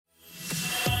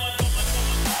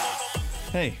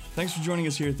Hey, thanks for joining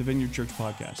us here at the Vineyard Church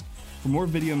Podcast. For more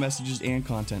video messages and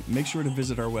content, make sure to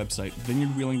visit our website,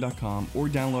 vineyardwheeling.com, or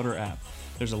download our app.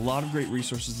 There's a lot of great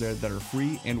resources there that are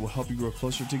free and will help you grow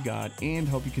closer to God and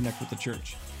help you connect with the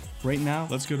church. Right now,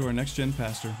 let's go to our next gen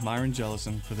pastor, Myron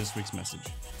Jellison, for this week's message.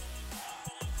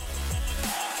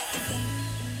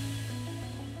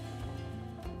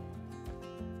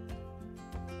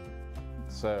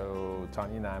 So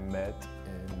Tanya and I met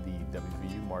in the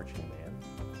WVU Marching Band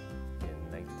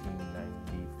in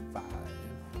 1995,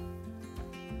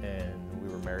 and we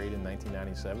were married in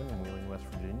 1997 in Wheeling, West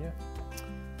Virginia.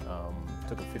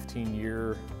 Took a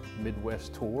 15-year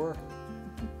Midwest tour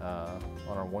on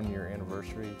our one-year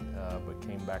anniversary, but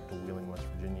came back to Wheeling, West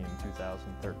Virginia in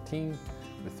 2013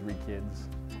 with 3 kids,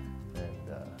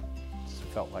 and just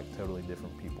felt like totally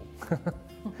different people.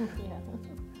 Yeah.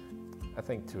 I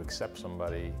think to accept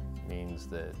somebody means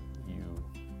that you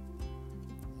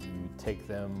take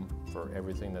them for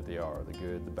everything that they are, the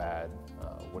good, the bad,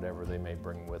 whatever they may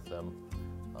bring with them.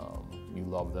 You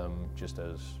love them just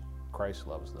as Christ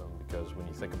loves them, because when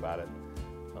you think about it,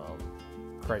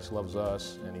 Christ loves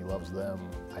us and he loves them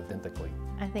identically.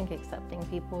 I think accepting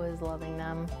people is loving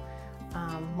them,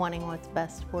 wanting what's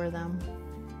best for them,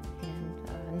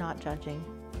 and not judging.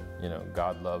 You know,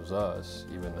 God loves us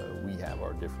even though we have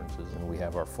our differences and we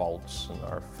have our faults and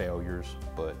our failures,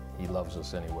 but he loves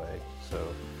us anyway. So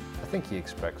I think he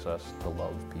expects us to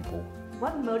love people.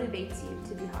 What motivates you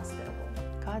to be hospitable?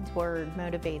 God's word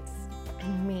motivates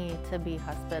me to be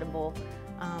hospitable.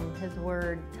 His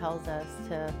word tells us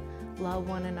to love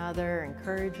one another,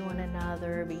 encourage one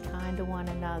another, be kind to one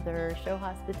another, show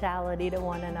hospitality to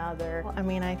one another. I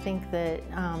mean, I think that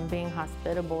being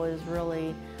hospitable is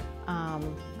really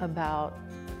about,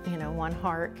 one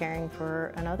heart caring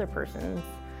for another person's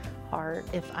heart.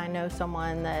 If I know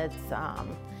someone that's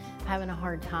having a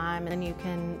hard time, and you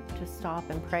can just stop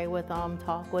and pray with them,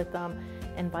 talk with them,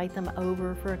 invite them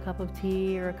over for a cup of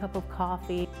tea or a cup of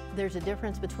coffee. There's a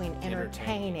difference between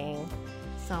entertaining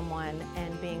someone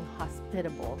and being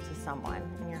hospitable to someone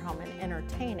in your home. And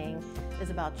entertaining is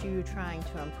about you trying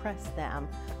to impress them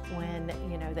when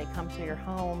they come to your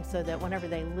home, so that whenever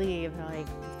they leave, they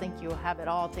think you'll have it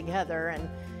all together and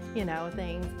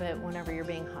things. But whenever you're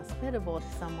being hospitable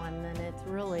to someone, then it's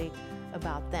really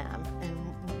about them. And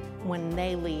when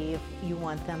they leave, you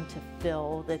want them to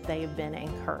feel that they've been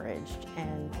encouraged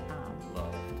and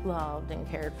loved and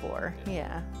cared for.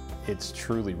 Yeah. It's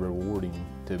truly rewarding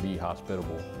to be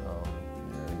hospitable.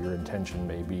 Your intention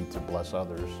may be to bless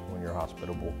others when you're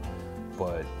hospitable,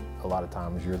 but a lot of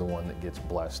times you're the one that gets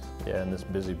blessed. Yeah, in this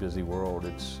busy, busy world,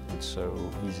 it's so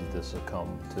easy to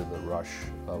succumb to the rush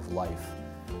of life.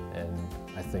 And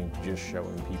I think just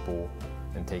showing people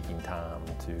and taking time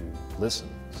to listen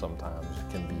sometimes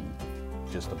can be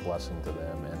just a blessing to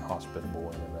them and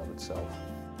hospitable in and of itself.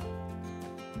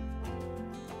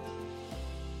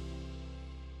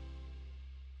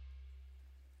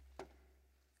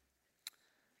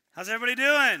 How's everybody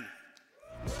doing?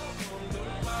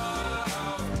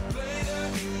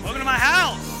 Welcome to my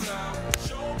house.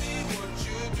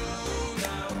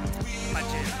 My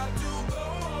jam.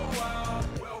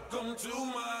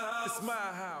 It's my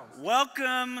house.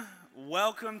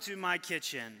 Welcome to my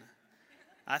kitchen.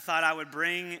 I thought I would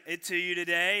bring it to you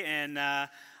today, and I'm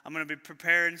going to be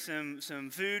preparing some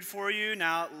food for you.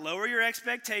 Now, lower your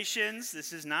expectations.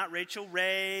 This is not Rachel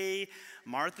Ray,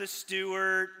 Martha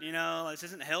Stewart, this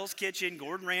isn't Hell's Kitchen.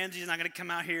 Gordon Ramsay's not going to come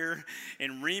out here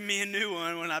and ream me a new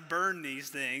one when I burn these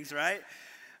things, right?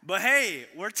 But hey,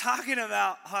 we're talking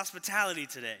about hospitality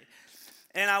today.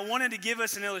 And I wanted to give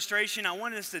us an illustration. I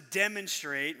wanted us to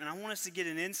demonstrate, and I want us to get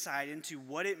an insight into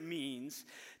what it means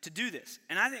to do this.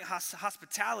 And I think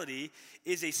hospitality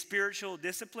is a spiritual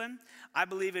discipline. I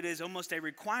believe it is almost a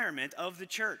requirement of the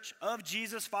church, of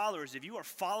Jesus followers. If you are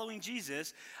following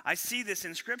Jesus, I see this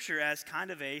in Scripture as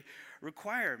kind of a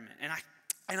requirement.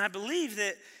 And I believe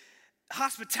that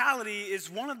hospitality is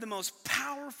one of the most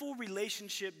powerful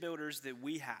relationship builders that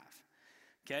we have,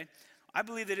 okay? I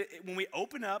believe that when we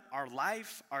open up our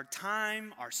life, our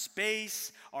time, our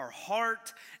space, our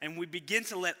heart, and we begin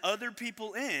to let other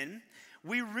people in,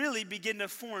 we really begin to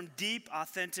form deep,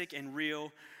 authentic, and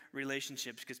real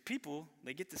relationships, because people,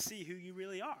 they get to see who you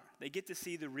really are. They get to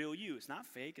see the real you. It's not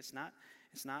fake. It's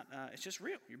just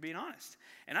real. You're being honest.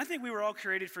 And I think we were all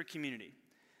created for community.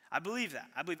 I believe that.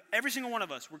 I believe every single one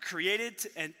of us were created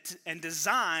and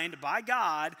designed by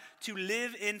God to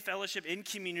live in fellowship, in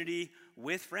community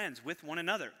with friends, with one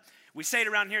another. We say it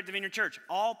around here at the Vineyard Church,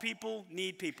 all people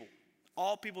need people.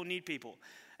 All people need people.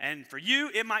 And for you,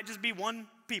 it might just be one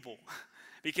people.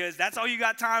 because that's all you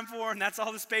got time for, and that's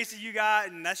all the space that you got,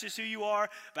 and that's just who you are.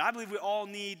 But I believe we all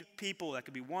need people. That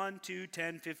could be 1, 2,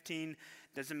 10, 15,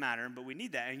 doesn't matter, but we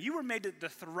need that. And you were made to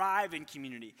thrive in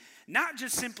community, not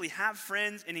just simply have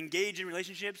friends and engage in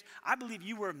relationships. I believe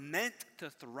you were meant to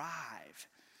thrive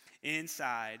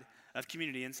inside of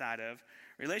community, inside of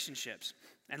relationships.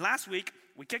 And last week,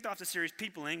 we kicked off the series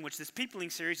Peopling, which this Peopling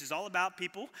series is all about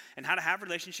people and how to have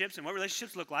relationships and what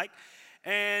relationships look like.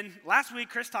 And last week,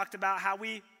 Chris talked about how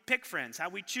we pick friends, how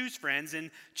we choose friends, and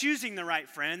choosing the right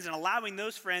friends and allowing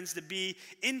those friends to be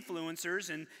influencers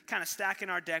and kind of stacking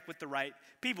our deck with the right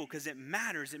people, because it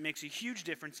matters. It makes a huge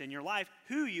difference in your life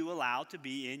who you allow to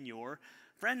be in your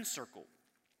friend circle.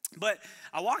 But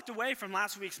I walked away from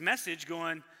last week's message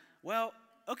going, well,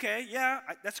 okay, yeah,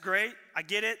 that's great. I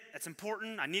get it. That's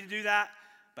important. I need to do that.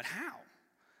 But how?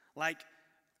 Like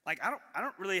I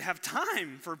don't really have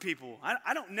time for people.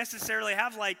 I don't necessarily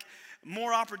have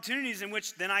more opportunities in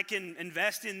which then I can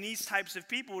invest in these types of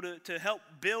people to help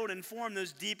build and form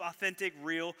those deep, authentic,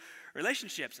 real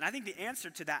relationships. And I think the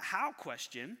answer to that how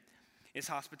question is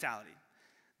hospitality.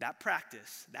 That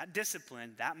practice, that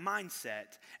discipline, that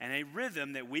mindset, and a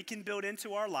rhythm that we can build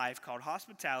into our life called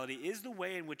hospitality is the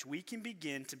way in which we can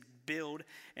begin to build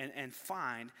and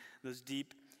find those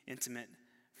deep, intimate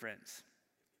friends.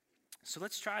 So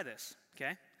let's try this,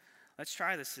 okay? Let's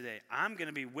try this today. I'm going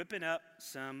to be whipping up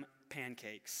some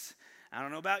pancakes. I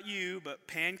don't know about you, but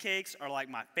pancakes are like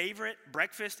my favorite.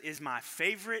 Breakfast is my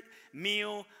favorite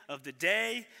meal of the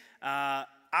day. I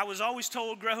was always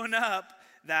told growing up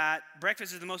that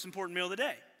breakfast is the most important meal of the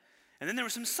day. And then there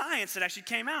was some science that actually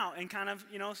came out and kind of,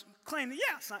 claimed that,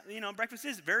 yeah, it's not, breakfast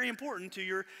is very important to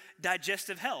your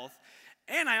digestive health.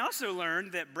 And I also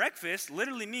learned that breakfast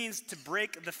literally means to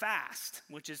break the fast,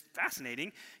 which is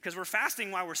fascinating because we're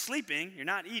fasting while we're sleeping. You're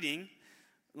not eating,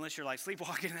 unless you're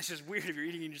sleepwalking. That's just weird if you're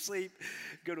eating in your sleep.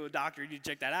 Go to a doctor, you need to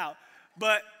check that out.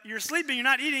 But you're sleeping, you're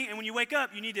not eating, and when you wake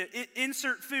up, you need to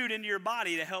insert food into your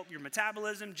body to help your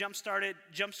metabolism, jumpstart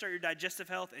your digestive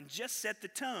health, and just set the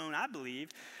tone, I believe,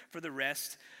 for the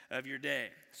rest of your day.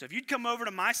 So if you'd come over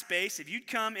to my space, if you'd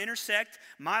come intersect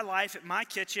my life at my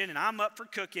kitchen, and I'm up for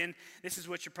cooking, this is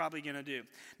what you're probably going to do.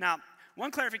 Now,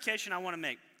 one clarification I want to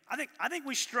make. I think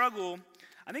we struggle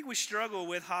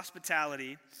with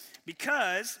hospitality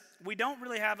because we don't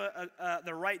really have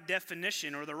the right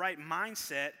definition or the right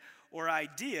mindset or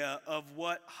idea of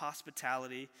what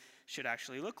hospitality should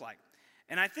actually look like.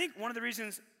 And I think one of the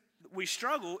reasons we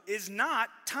struggle is not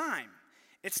time.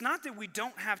 It's not that we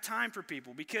don't have time for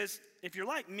people, because if you're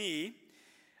like me,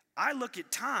 I look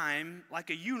at time like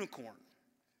a unicorn.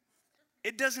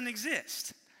 It doesn't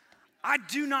exist. I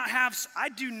do not have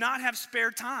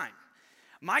spare time.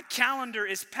 My calendar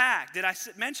is packed. Did I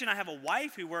mention I have a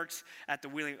wife who works at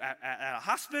a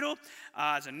hospital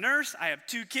as a nurse? I have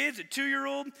 2 kids, a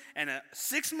 2-year-old and a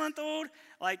 6-month-old.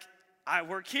 I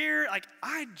work here.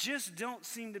 I just don't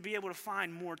seem to be able to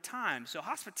find more time. So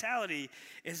hospitality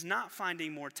is not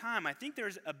finding more time. I think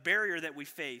there's a barrier that we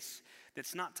face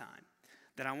that's not time,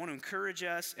 that I want to encourage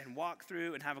us and walk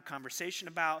through and have a conversation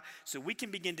about so we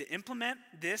can begin to implement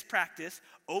this practice,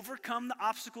 overcome the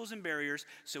obstacles and barriers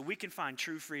so we can find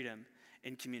true freedom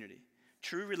in community,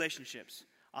 true relationships,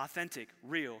 authentic,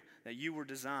 real, that you were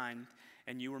designed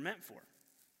and you were meant for.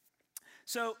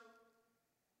 So,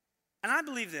 and I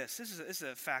believe this is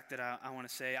a fact that I want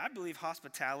to say. I believe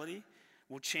hospitality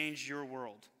will change your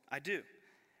world. I do.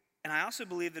 And I also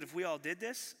believe that if we all did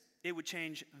this, it would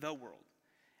change the world.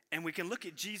 And we can look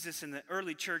at Jesus in the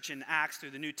early church in Acts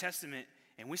through the New Testament,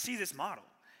 and we see this model.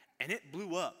 And it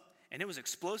blew up. And it was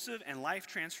explosive and life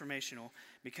transformational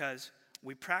because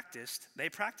they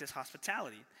practiced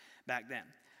hospitality back then.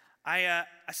 I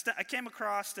came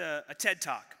across a TED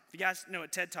Talk. If you guys know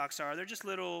what TED Talks are, they're just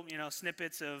little,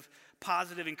 snippets of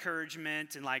positive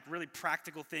encouragement and really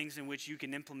practical things in which you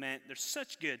can implement. They're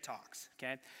such good talks,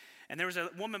 okay? And there was a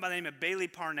woman by the name of Bailey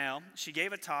Parnell. She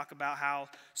gave a talk about how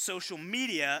social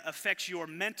media affects your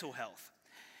mental health.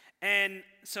 And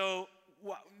so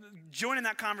joining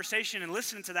that conversation and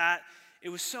listening to that, it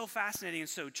was so fascinating and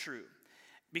so true.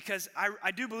 Because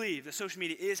I do believe that social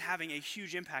media is having a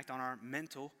huge impact on our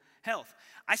mental health.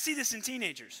 I see this in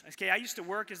teenagers. Okay, I used to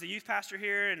work as the youth pastor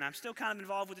here, and I'm still kind of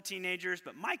involved with the teenagers.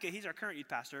 But Micah, he's our current youth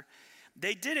pastor.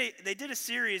 They did a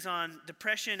series on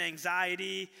depression,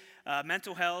 anxiety,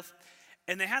 mental health,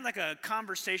 And they had like a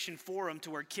conversation forum to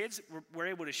where kids were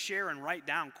able to share and write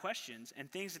down questions and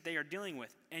things that they are dealing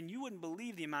with. And you wouldn't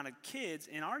believe the amount of kids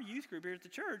in our youth group here at the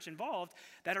church involved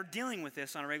that are dealing with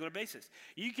this on a regular basis.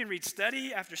 You can read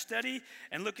study after study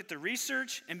and look at the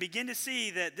research and begin to see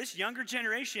that this younger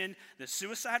generation, the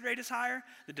suicide rate is higher,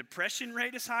 the depression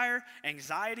rate is higher,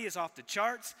 anxiety is off the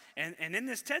charts. And in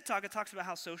this TED Talk, it talks about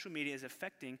how social media is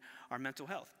affecting our mental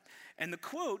health. And the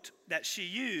quote that she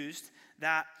used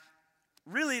that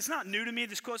really, it's not new to me.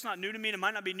 This quote's not new to me, and it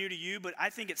might not be new to you, but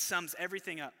I think it sums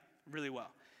everything up really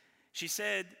well. She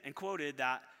said and quoted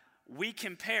that we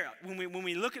compare, when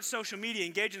we look at social media,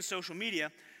 engage in social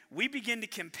media, we begin to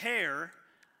compare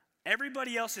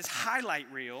everybody else's highlight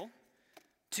reel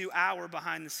to our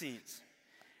behind the scenes.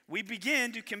 We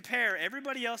begin to compare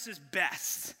everybody else's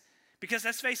best. Because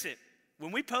let's face it,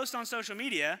 when we post on social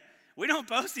media, we don't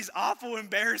post these awful,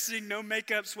 embarrassing, no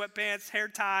makeup, sweatpants, hair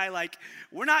tie. Like,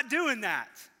 we're not doing that.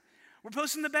 We're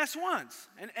posting the best ones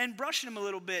and brushing them a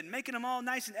little bit and making them all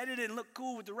nice and edited and look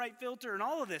cool with the right filter and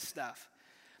all of this stuff.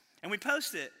 And we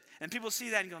post it, and people see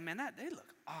that and go, man, they look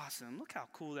awesome. Look how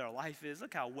cool their life is.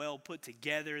 Look how well put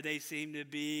together they seem to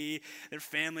be. Their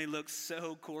family looks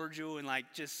so cordial and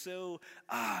like just so,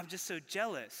 I'm just so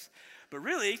jealous. But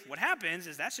really, what happens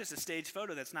is that's just a staged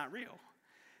photo that's not real.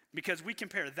 Because we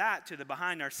compare that to the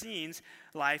behind our scenes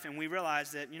life, and we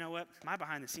realize that, you know what, my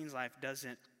behind the scenes life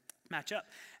doesn't match up.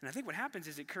 And I think what happens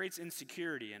is it creates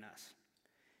insecurity in us.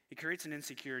 It creates an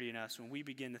insecurity in us when we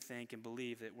begin to think and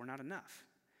believe that we're not enough.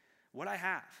 What I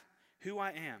have, who I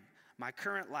am, my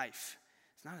current life,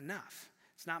 it's not enough.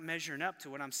 It's not measuring up to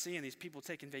what I'm seeing. These people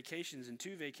taking vacations and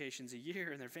 2 vacations a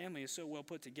year, and their family is so well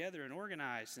put together and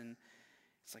organized. And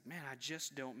it's like, man, I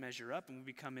just don't measure up, and we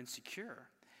become insecure.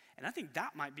 And I think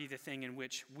that might be the thing in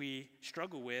which we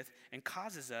struggle with and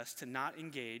causes us to not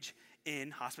engage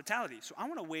in hospitality. So I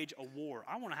want to wage a war.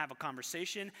 I want to have a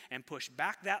conversation and push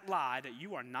back that lie that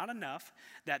you are not enough,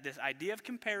 that this idea of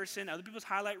comparison, other people's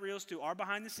highlight reels to our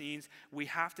behind the scenes, we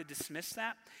have to dismiss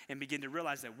that and begin to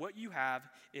realize that what you have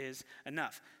is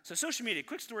enough. So social media,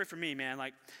 quick story for me, man.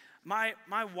 Like my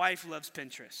wife loves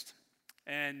Pinterest.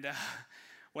 And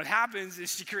what happens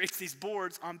is she creates these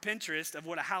boards on Pinterest of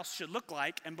what a house should look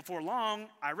like, and before long,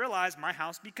 I realize my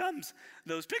house becomes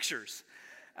those pictures.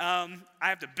 I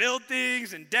have to build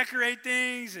things and decorate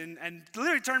things and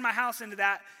literally turn my house into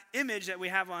that image that we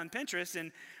have on Pinterest.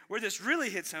 And where this really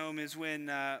hits home is when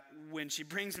she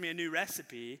brings me a new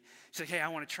recipe. She's like, hey, I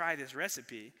want to try this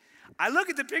recipe. I look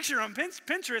at the picture on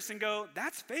Pinterest and go,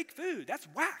 that's fake food. That's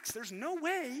wax. There's no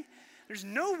way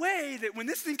that when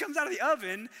this thing comes out of the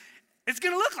oven, it's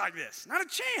going to look like this. Not a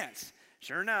chance.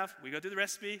 Sure enough, we go through the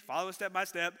recipe, follow it step by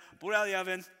step, pull it out of the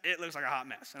oven. It looks like a hot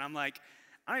mess. And I'm like,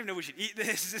 I don't even know if we should eat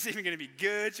this. Is this even going to be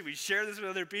good? Should we share this with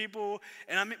other people?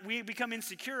 And we become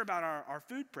insecure about our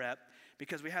food prep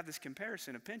because we have this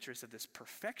comparison of Pinterest of this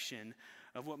perfection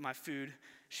of what my food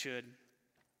should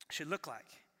look like.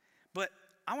 But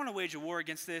I want to wage a war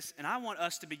against this, and I want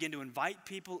us to begin to invite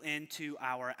people into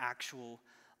our actual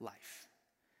life,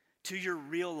 to your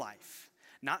real life.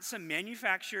 Not some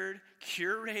manufactured,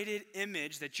 curated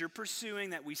image that you're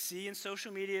pursuing that we see in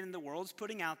social media and the world's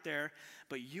putting out there,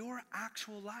 but your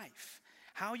actual life,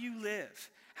 how you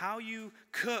live, how you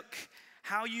cook,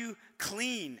 how you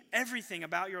clean, everything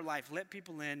about your life. Let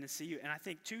people in and see you. And I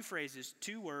think 2 phrases,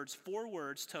 2 words, 4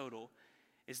 words total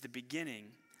is the beginning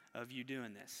of you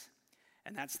doing this.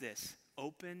 And that's this: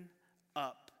 open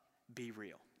up, be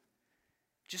real.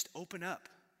 Just open up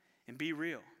and be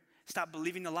real. Stop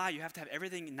believing the lie. You have to have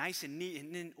everything nice and neat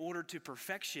and in order to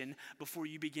perfection before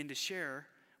you begin to share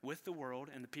with the world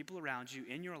and the people around you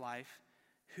in your life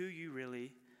who you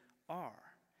really are.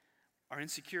 Our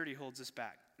insecurity holds us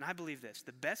back. And I believe this: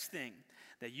 the best thing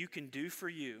that you can do for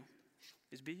you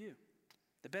is be you.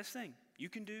 The best thing you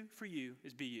can do for you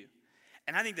is be you.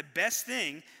 And I think the best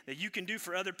thing that you can do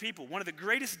for other people, one of the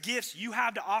greatest gifts you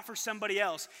have to offer somebody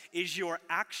else, is your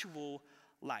actual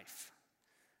life.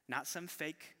 Not some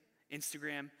fake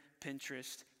Instagram,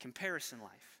 Pinterest, comparison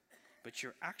life, but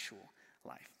your actual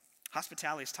life.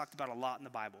 Hospitality is talked about a lot in the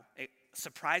Bible.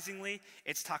 Surprisingly,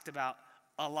 it's talked about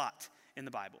a lot in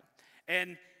the Bible.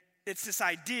 And it's this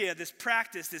idea, this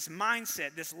practice, this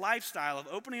mindset, this lifestyle of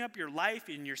opening up your life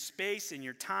and your space and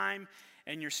your time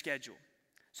and your schedule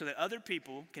so that other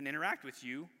people can interact with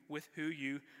you with who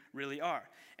you really are.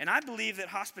 And I believe that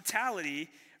hospitality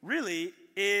really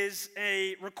is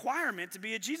a requirement to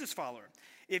be a Jesus follower.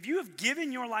 If you have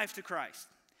given your life to Christ,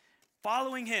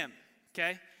 following him,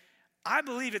 okay, I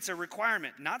believe it's a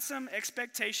requirement, not some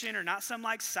expectation or not some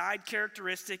like side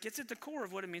characteristic. It's at the core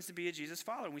of what it means to be a Jesus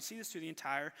follower. And we see this through the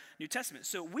entire New Testament.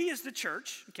 So we as the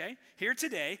church, okay, here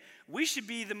today, we should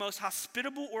be the most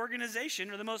hospitable organization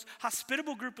or the most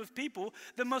hospitable group of people,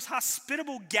 the most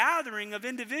hospitable gathering of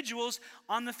individuals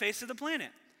on the face of the planet.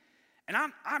 And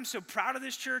I'm so proud of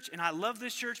this church, and I love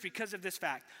this church because of this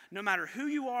fact. No matter who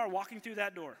you are walking through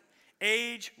that door,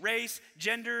 age, race,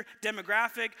 gender,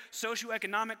 demographic,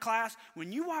 socioeconomic class,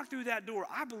 when you walk through that door,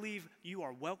 I believe you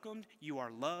are welcomed, you are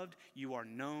loved, you are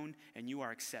known, and you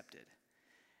are accepted.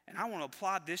 And I want to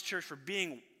applaud this church for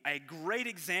being a great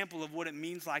example of what it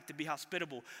means like to be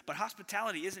hospitable. But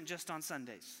hospitality isn't just on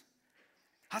Sundays.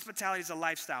 Hospitality is a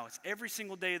lifestyle. It's every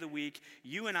single day of the week,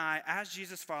 you and I, as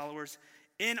Jesus followers,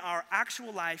 in our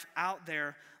actual life out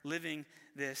there living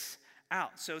this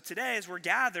out. So today, as we're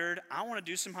gathered, I want to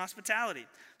do some hospitality.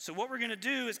 So what we're going to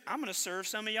do is I'm going to serve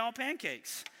some of y'all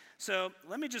pancakes. So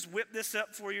let me just whip this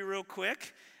up for you real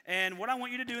quick. And what I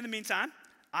want you to do in the meantime,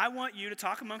 I want you to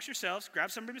talk amongst yourselves, grab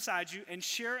somebody beside you, and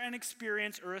share an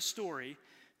experience or a story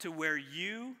to where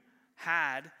you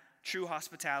had true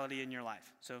hospitality in your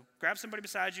life. So grab somebody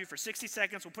beside you for 60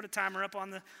 seconds. We'll put a timer up on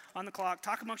the clock.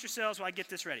 Talk amongst yourselves while I get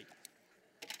this ready.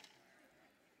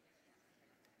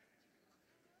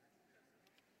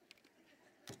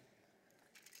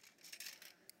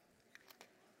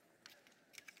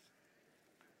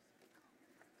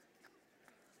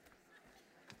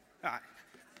 All right.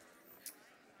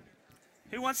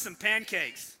 Who wants some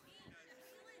pancakes?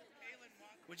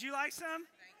 Would you like some?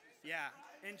 Yeah,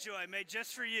 enjoy. Made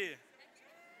just for you.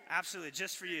 Absolutely,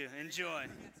 just for you. Enjoy.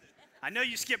 I know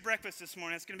you skipped breakfast this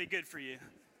morning. It's going to be good for you.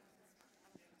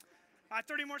 All right,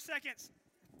 30 more seconds.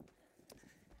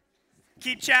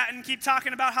 Keep chatting. Keep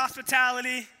talking about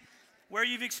hospitality, where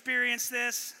you've experienced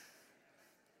this.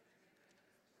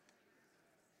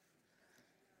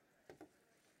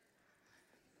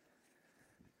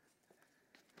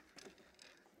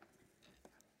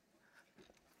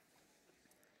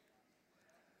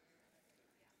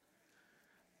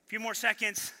 Few more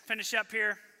seconds, finish up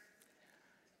here.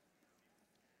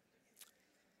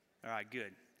 All right,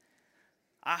 good.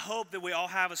 I hope that we all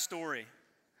have a story.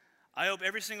 I hope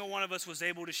every single one of us was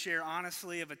able to share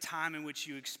honestly of a time in which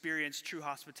you experienced true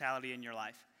hospitality in your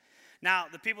life. Now,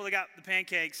 the people that got the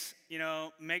pancakes,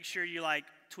 make sure you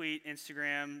tweet,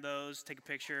 Instagram those, take a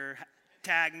picture,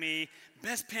 tag me.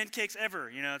 Best pancakes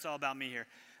ever. It's all about me here.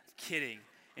 Kidding.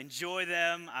 Enjoy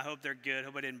them. I hope they're good.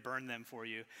 Hope I didn't burn them for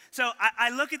you. So I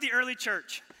look at the early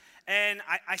church, and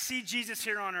I see Jesus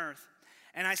here on earth.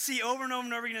 And I see over and over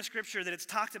and over again in Scripture that it's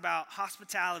talked about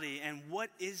hospitality. And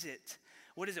what is it?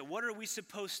 What is it? What are we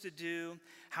supposed to do?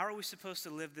 How are we supposed to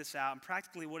live this out? And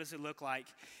practically, what does it look like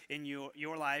in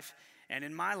your life and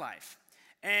in my life?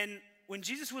 And when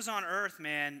Jesus was on earth,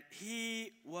 man,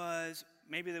 he was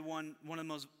maybe one of the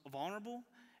most vulnerable,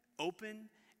 open,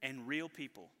 and real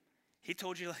people. He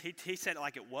told you, he said it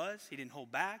like it was. He didn't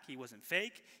hold back. He wasn't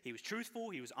fake. He was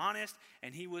truthful. He was honest.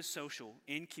 And he was social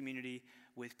in community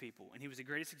with people. And he was the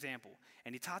greatest example.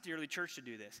 And he taught the early church to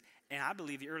do this. And I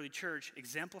believe the early church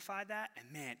exemplified that.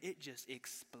 And man, it just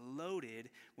exploded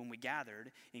when we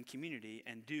gathered in community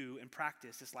and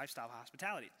practice this lifestyle of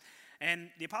hospitality.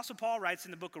 And the Apostle Paul writes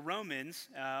in the book of Romans,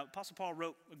 Apostle Paul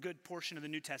wrote a good portion of the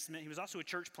New Testament. He was also a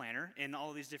church planner in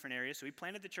all of these different areas. So he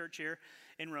planted the church here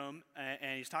in Rome,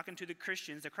 and he's talking to the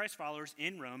Christians, the Christ followers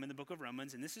in Rome in the book of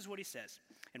Romans. And this is what he says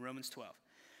in Romans 12.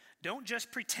 Don't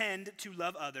just pretend to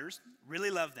love others, really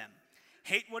love them.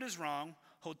 Hate what is wrong,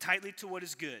 hold tightly to what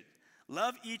is good.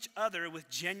 Love each other with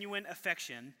genuine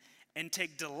affection, and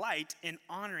take delight in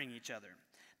honoring each other.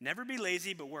 Never be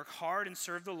lazy, but work hard and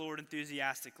serve the Lord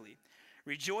enthusiastically.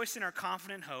 Rejoice in our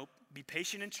confident hope, be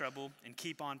patient in trouble, and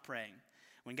keep on praying.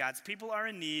 When God's people are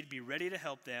in need, be ready to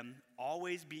help them.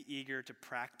 Always be eager to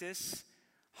practice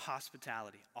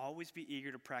hospitality. Always be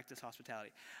eager to practice hospitality.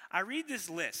 I read this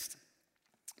list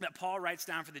that Paul writes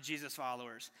down for the Jesus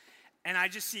followers, and I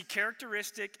just see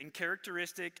characteristic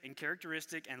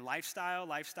and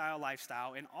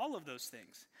lifestyle in all of those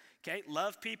things. Okay,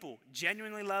 love people,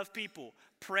 genuinely love people,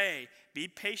 pray, be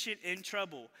patient in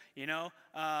trouble,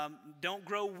 don't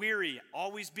grow weary,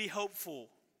 always be hopeful,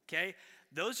 okay?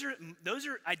 Those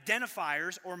are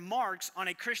identifiers or marks on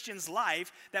a Christian's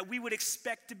life that we would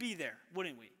expect to be there,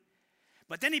 wouldn't we?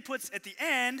 But then he puts at the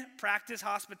end, practice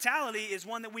hospitality is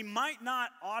one that we might not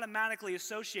automatically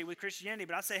associate with Christianity,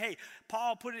 but I say, hey,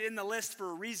 Paul put it in the list for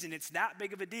a reason. It's that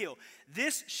big of a deal.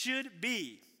 This should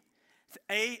be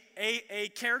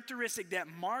A characteristic that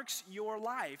marks your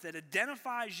life, that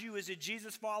identifies you as a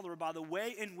Jesus follower by the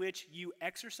way in which you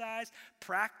exercise,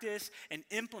 practice, and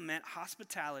implement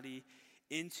hospitality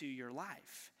into your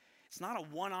life. It's not a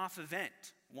one-off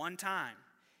event, one time.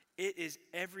 It is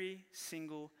every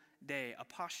single day, a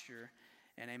posture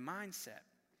and a mindset.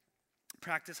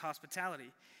 Practice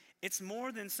hospitality. It's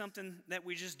more than something that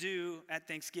we just do at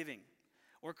Thanksgiving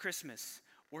or Christmas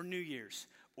or New Year's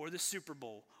or the Super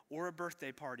Bowl or a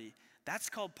birthday party. That's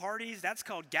called parties, that's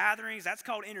called gatherings, that's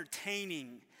called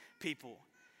entertaining people.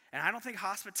 And I don't think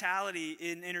hospitality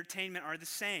and entertainment are the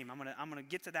same. I'm gonna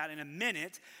get to that in a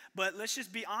minute, but let's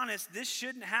just be honest, this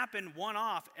shouldn't happen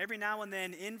one-off, every now and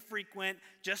then, infrequent,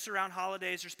 just around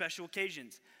holidays or special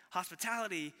occasions.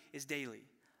 Hospitality is daily,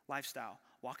 lifestyle,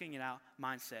 walking it out,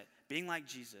 mindset, being like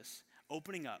Jesus,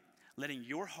 opening up, letting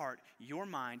your heart, your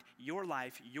mind, your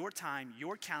life, your time,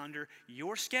 your calendar,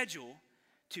 your schedule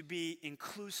to be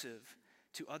inclusive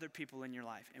to other people in your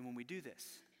life. And when we do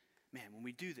this,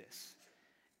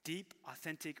 deep,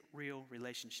 authentic, real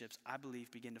relationships, I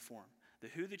believe, begin to form. The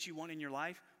who that you want in your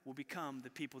life will become the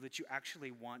people that you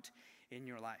actually want in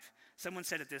your life. Someone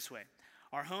said it this way: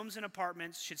 our homes and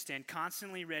apartments should stand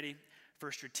constantly ready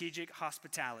for strategic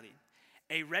hospitality,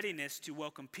 a readiness to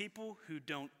welcome people who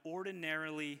don't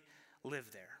ordinarily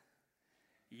live there.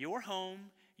 Your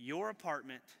home, your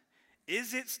apartment,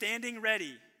 is it standing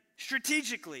ready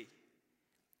strategically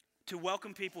to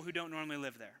welcome people who don't normally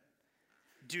live there?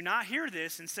 Do not hear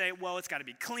this and say, well, it's got to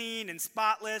be clean and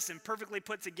spotless and perfectly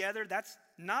put together. That's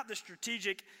not the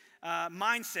strategic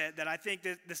mindset that I think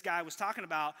that this guy was talking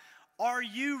about. Are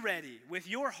you ready with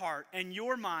your heart and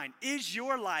your mind? Is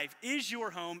your life, is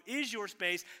your home, is your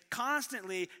space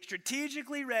constantly,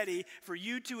 strategically ready for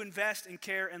you to invest and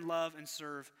care and love and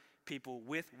serve people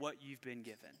with what you've been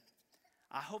given?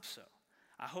 I hope so.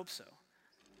 I hope so.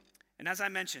 And as I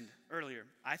mentioned earlier,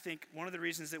 I think one of the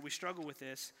reasons that we struggle with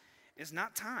this is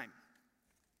not time.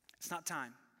 It's not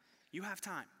time. You have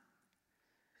time.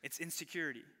 It's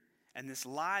insecurity. And this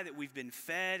lie that we've been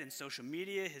fed and social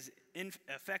media has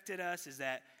affected us is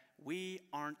that we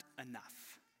aren't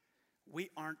enough. We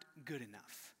aren't good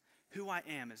enough. Who I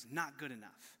am is not good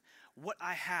enough. What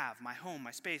I have, my home,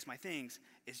 my space, my things,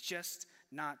 is just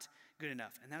not good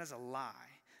enough. And that is a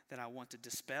lie that I want to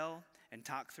dispel and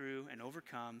talk through and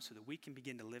overcome so that we can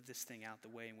begin to live this thing out the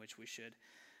way in which we should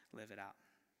live it out.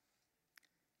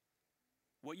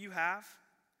 What you have,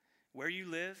 where you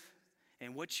live,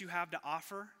 and what you have to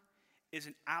offer is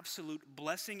an absolute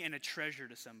blessing and a treasure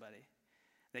to somebody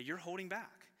that you're holding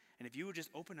back. And if you would just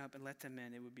open up and let them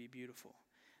in, it would be beautiful.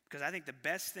 Because I think the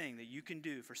best thing that you can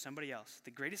do for somebody else,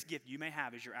 the greatest gift you may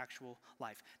have, is your actual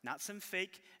life. Not some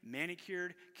fake,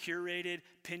 manicured, curated,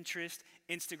 Pinterest,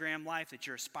 Instagram life that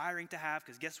you're aspiring to have.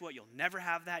 Because guess what? You'll never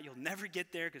have that. You'll never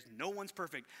get there because no one's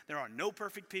perfect. There are no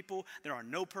perfect people. There are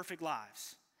no perfect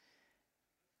lives.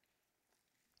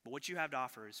 But what you have to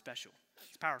offer is special.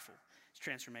 It's powerful. It's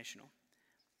transformational.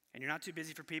 And you're not too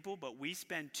busy for people, but we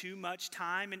spend too much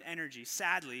time and energy,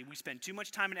 sadly, we spend too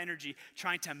much time and energy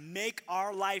trying to make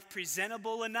our life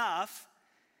presentable enough,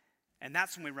 and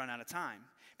that's when we run out of time,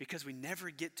 because we never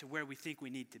get to where we think we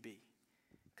need to be,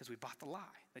 because we bought the lie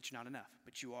that you're not enough,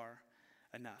 but you are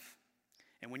enough.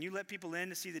 And when you let people in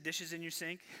to see the dishes in your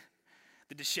sink,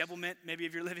 the dishevelment maybe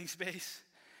of your living space,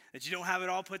 that you don't have it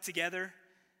all put together,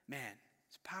 man,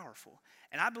 it's powerful.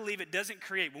 And I believe it doesn't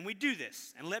create, when we do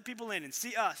this and let people in and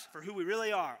see us for who we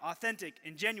really are, authentic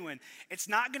and genuine, it's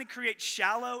not going to create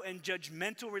shallow and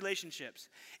judgmental relationships.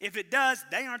 If it does,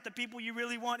 they aren't the people you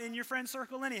really want in your friend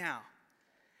circle anyhow.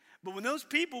 But when those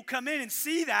people come in and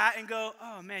see that and go,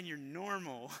 oh man, you're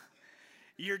normal.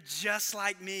 You're just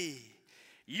like me.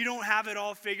 You don't have it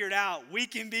all figured out. We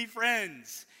can be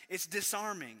friends. It's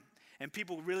disarming. And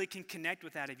people really can connect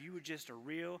with that if you just are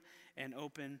real and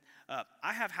open up.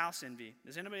 I have house envy.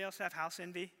 Does anybody else have house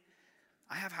envy?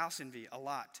 I have house envy a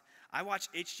lot. I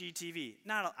watch HGTV.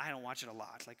 I don't watch it a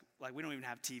lot. Like we don't even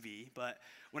have TV. But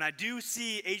when I do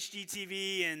see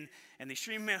HGTV and they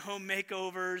stream home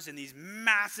makeovers and these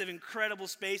massive, incredible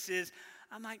spaces,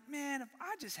 I'm like, man, if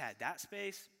I just had that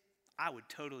space, I would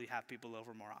totally have people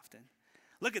over more often.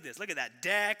 Look at this. Look at that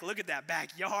deck. Look at that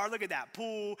backyard. Look at that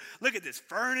pool. Look at this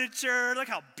furniture. Look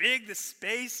how big the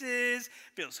space is.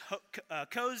 Feels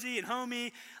cozy and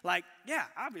homey. Like, yeah,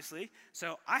 obviously.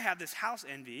 So I have this house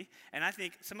envy, and I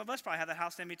think some of us probably have that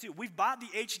house envy too. We've bought the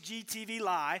HGTV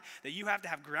lie that you have to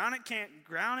have granite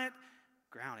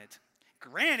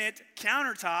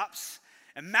countertops,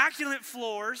 immaculate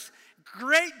floors,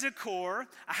 great decor,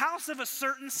 a house of a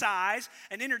certain size,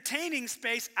 an entertaining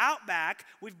space out back.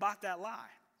 We've bought that lie.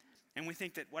 And we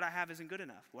think that what I have isn't good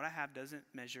enough. What I have doesn't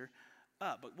measure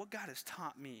up. But what God has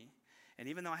taught me, and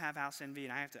even though I have house envy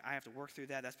and I have to work through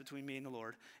that, that's between me and the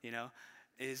Lord,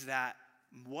 is that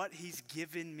what he's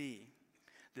given me,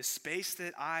 the space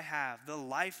that I have, the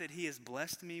life that he has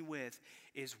blessed me with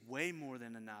is way more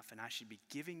than enough, and I should be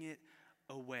giving it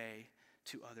away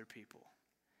to other people.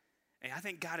 And I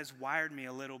think God has wired me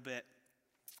a little bit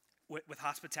with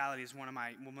hospitality as one of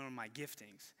my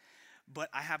giftings. But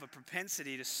I have a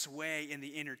propensity to sway in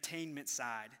the entertainment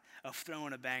side of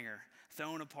throwing a banger,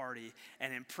 throwing a party,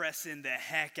 and impressing the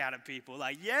heck out of people.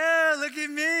 Like, yeah, look at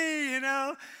me,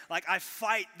 Like, I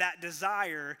fight that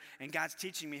desire, and God's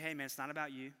teaching me, hey, man, it's not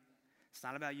about you. It's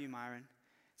not about you, Myron.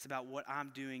 It's about what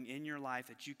I'm doing in your life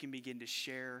that you can begin to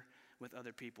share with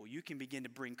other people. You can begin to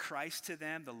bring Christ to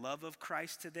them, the love of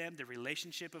Christ to them, the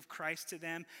relationship of Christ to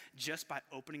them, just by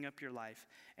opening up your life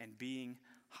and being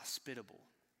hospitable.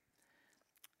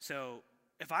 So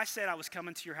if I said I was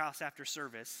coming to your house after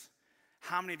service,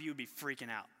 how many of you would be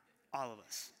freaking out? All of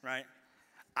us, right?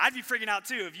 I'd be freaking out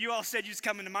too. If you all said you was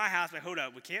coming to my house, like, hold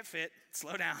up, we can't fit,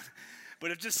 slow down. But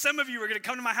if just some of you were going to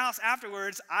come to my house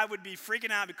afterwards, I would be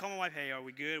freaking out. I'd be calling my wife, hey, are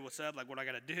we good? What's up? Like, what do I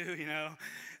got to do,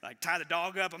 Like, tie the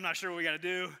dog up. I'm not sure what we got to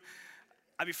do.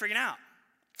 I'd be freaking out.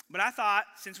 But I thought,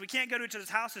 since we can't go to each other's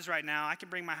houses right now, I can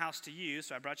bring my house to you.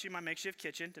 So I brought you my makeshift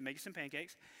kitchen to make you some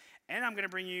pancakes. And I'm going to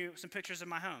bring you some pictures of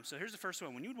my home. So here's the first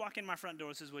one. When you would walk in my front door,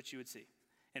 this is what you would see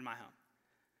in my home.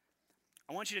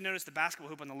 I want you to notice the basketball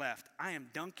hoop on the left. I am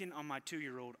dunking on my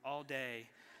 2-year-old all day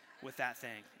with that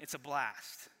thing. It's a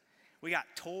blast. We got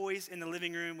toys in the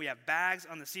living room. We have bags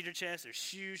on the cedar chest. There's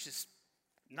shoes just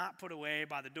not put away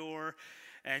by the door.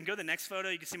 And go to the next photo.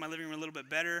 You can see my living room a little bit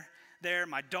better there.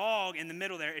 My dog in the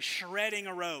middle there is shredding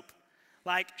a rope.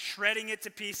 Like shredding it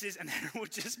to pieces, and there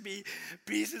would just be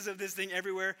pieces of this thing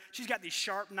everywhere. She's got these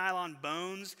sharp nylon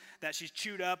bones that she's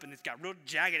chewed up, and it's got real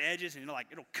jagged edges, and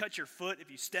it'll cut your foot if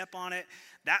you step on it.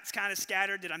 That's kind of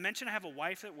scattered. Did I mention I have a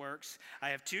wife that works? I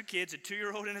have 2 kids, a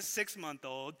 2-year-old and a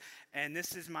 6-month-old, and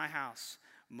this is my house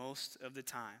most of the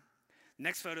time.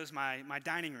 Next photo is my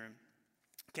dining room.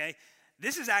 Okay,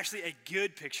 this is actually a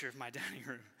good picture of my dining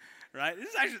room. Right?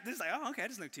 This is like, oh, okay, it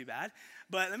doesn't look too bad.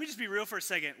 But let me just be real for a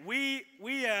second.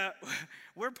 We're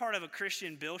part of a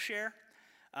Christian bill share,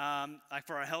 like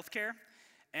for our health care.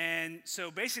 And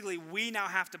so basically, we now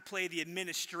have to play the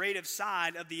administrative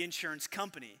side of the insurance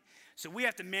company. So we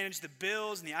have to manage the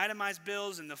bills and the itemized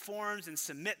bills and the forms and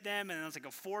submit them. And it's like a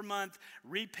 4-month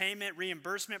repayment,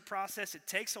 reimbursement process. It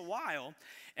takes a while.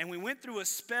 And we went through a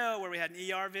spell where we had an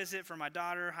ER visit for my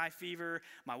daughter, high fever.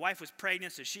 My wife was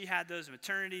pregnant, so she had those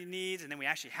maternity needs. And then we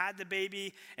actually had the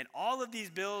baby. And all of these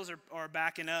bills are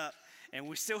backing up. And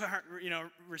we still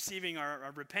aren't, receiving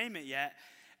our repayment yet.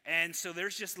 And so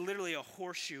there's just literally a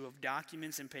horseshoe of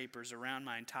documents and papers around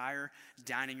my entire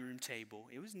dining room table.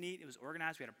 It was neat. It was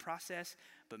organized. We had a process.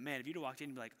 But, man, if you'd have walked in,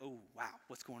 you'd be like, oh, wow,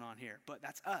 what's going on here? But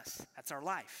that's us. That's our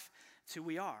life. That's who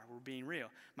we are. We're being real.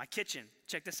 My kitchen,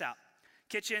 check this out.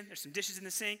 Kitchen, there's some dishes in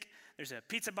the sink. There's a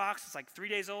pizza box. It's like 3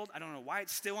 days old. I don't know why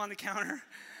it's still on the counter.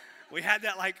 We had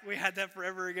that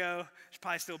forever ago. There's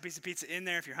probably still a piece of pizza in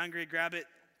there. If you're hungry, grab it.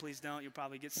 Please don't. You'll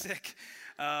probably get sick.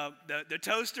 The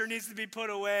toaster needs to be put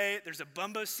away. There's a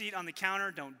bumbo seat on the counter.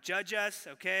 Don't judge us,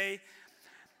 okay?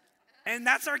 And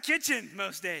that's our kitchen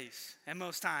most days and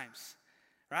most times,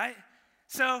 right?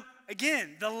 So,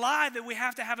 again, the lie that we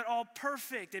have to have it all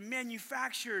perfect and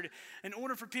manufactured in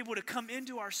order for people to come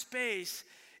into our space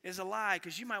is a lie,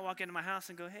 because you might walk into my house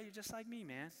and go, hey, you're just like me,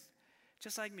 man.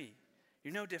 Just like me.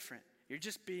 You're no different. You're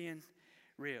just being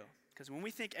real. Because when we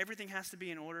think everything has to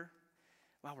be in order,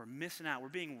 wow, we're missing out. We're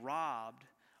being robbed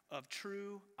of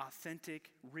true, authentic,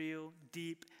 real,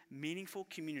 deep, meaningful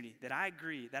community that I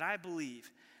agree, that I believe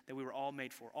that we were all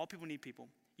made for. All people need people.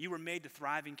 You were made to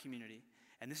thrive in community.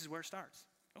 And this is where it starts,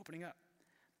 opening up.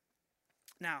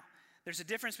 Now, there's a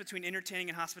difference between entertaining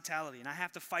and hospitality, and I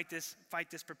have to fight this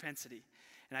propensity.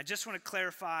 And I just want to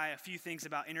clarify a few things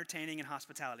about entertaining and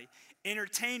hospitality.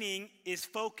 Entertaining is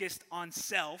focused on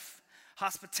self.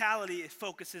 Hospitality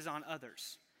focuses on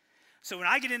others. So when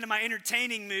I get into my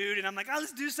entertaining mood and I'm like, oh,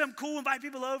 let's do something cool, invite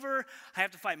people over, I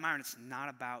have to fight Myron. It's not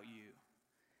about you.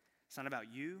 It's not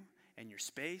about you and your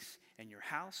space and your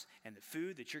house and the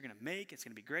food that you're going to make. It's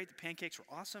going to be great. The pancakes were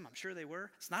awesome. I'm sure they were.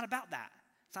 It's not about that.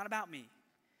 It's not about me.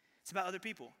 It's about other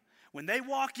people. When they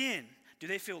walk in, do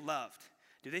they feel loved?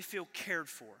 Do they feel cared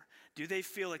for? Do they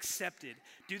feel accepted?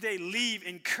 Do they leave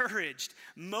encouraged,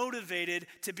 motivated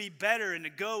to be better and to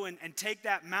go and take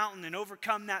that mountain and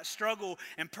overcome that struggle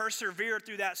and persevere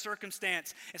through that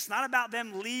circumstance? It's not about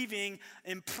them leaving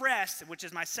impressed, which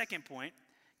is my second point.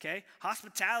 Okay?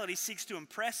 Hospitality seeks to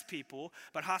impress people,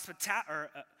 but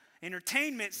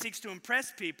entertainment seeks to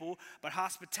impress people, but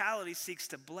hospitality seeks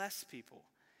to bless people.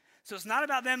 So it's not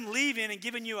about them leaving and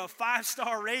giving you a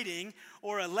 5-star rating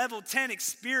or a level 10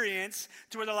 experience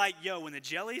to where they're like, yo, when the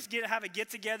Jellies have a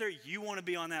get-together, you want to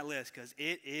be on that list because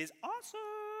it is awesome.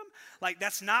 Like,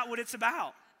 that's not what it's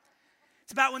about.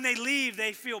 It's about when they leave,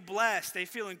 they feel blessed, they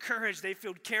feel encouraged, they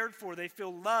feel cared for, they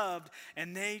feel loved,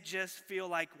 and they just feel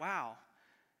like, wow,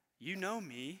 you know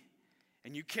me,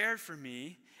 and you cared for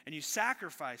me, and you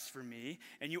sacrificed for me,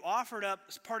 and you offered up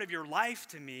as part of your life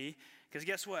to me, because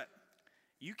guess what?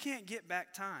 You can't get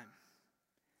back time.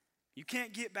 You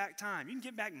can't get back time. You can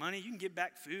get back money, you can get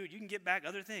back food, you can get back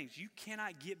other things. You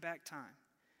cannot get back time.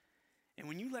 And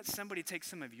when you let somebody take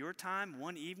some of your time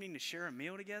one evening to share a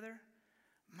meal together,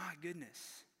 my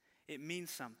goodness, it means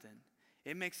something.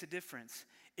 It makes a difference.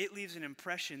 It leaves an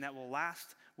impression that will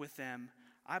last with them,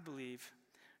 I believe,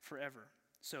 forever.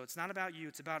 So it's not about you,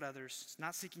 it's about others. It's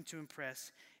not seeking to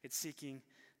impress, it's seeking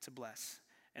to bless.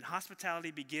 And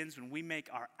hospitality begins when we make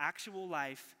our actual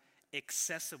life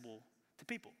accessible to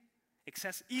people.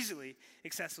 Easily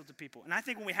accessible to people. And I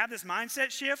think when we have this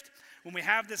mindset shift, when we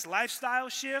have this lifestyle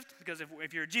shift, because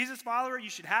if you're a Jesus follower, you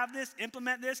should have this,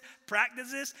 implement this,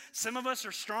 practice this. Some of us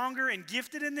are stronger and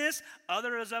gifted in this.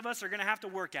 Others of us are going to have to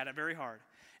work at it very hard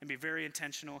and be very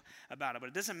intentional about it. But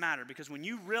it doesn't matter, because when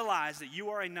you realize that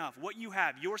you are enough, what you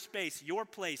have, your space, your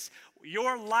place,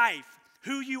 your life,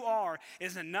 who you are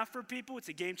is enough for people, it's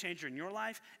a game changer in your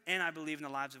life, and I believe in the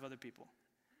lives of other people.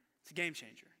 It's a game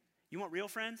changer. You want real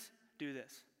friends? Do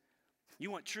this. You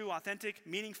want true, authentic,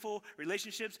 meaningful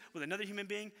relationships with another human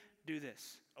being? Do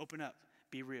this. Open up.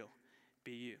 Be real.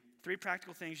 Be you. 3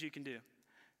 practical things you can do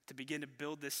to begin to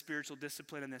build this spiritual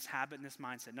discipline and this habit and this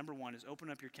mindset. Number 1 is open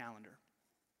up your calendar.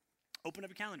 Open up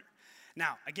your calendar.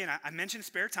 Now, again, I mentioned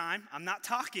spare time. I'm not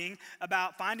talking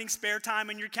about finding spare time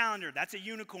in your calendar. That's a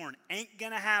unicorn. Ain't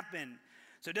gonna happen.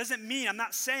 So it doesn't mean, I'm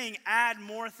not saying add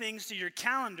more things to your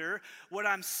calendar. What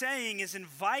I'm saying is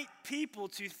invite people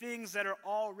to things that are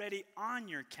already on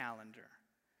your calendar,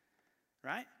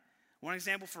 right? One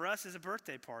example for us is a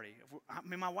birthday party. I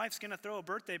mean, my wife's gonna throw a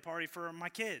birthday party for my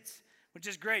kids, which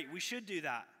is great. We should do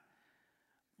that.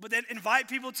 But then invite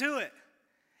people to it.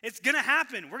 It's going to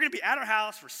happen. We're going to be at our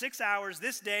house for 6 hours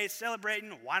this day celebrating.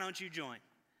 Why don't you join?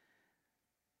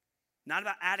 Not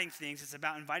about adding things. It's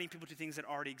about inviting people to things that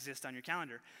already exist on your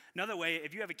calendar. Another way,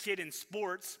 if you have a kid in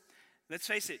sports, let's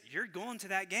face it, you're going to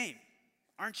that game,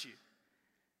 aren't you?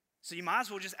 So you might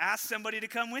as well just ask somebody to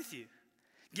come with you.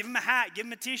 Give them a hat, give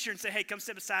them a t-shirt, and say, hey, come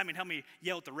sit beside me and help me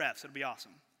yell at the refs. It'll be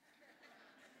awesome.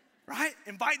 Right?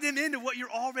 Invite them into what you're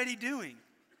already doing.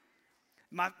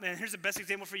 And here's the best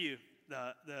example for you.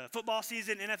 The football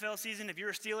season, NFL season, if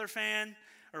you're a Steeler fan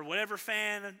or whatever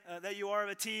fan that you are of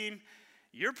a team,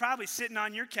 you're probably sitting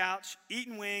on your couch,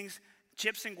 eating wings,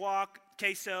 chips and guac,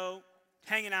 queso,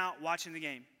 hanging out, watching the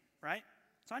game, right?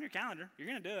 It's on your calendar. You're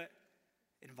going to do it.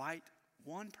 Invite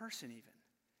one person even.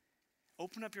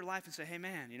 Open up your life and say, hey,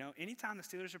 man, anytime the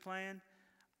Steelers are playing,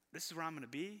 this is where I'm going to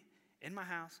be, in my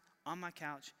house, on my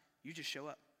couch. You just show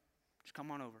up. Just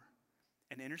come on over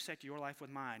and intersect your life with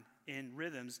mine in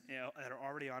rhythms that are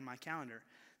already on my calendar.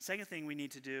 Second thing we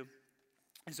need to do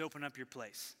is open up your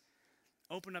place.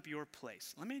 Open up your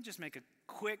place. Let me just make a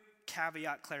quick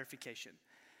caveat clarification.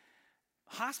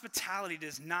 Hospitality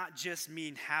does not just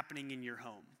mean happening in your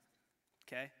home,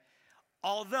 okay?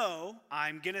 Although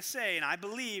I'm going to say, and I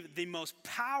believe the most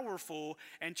powerful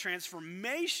and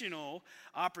transformational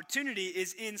opportunity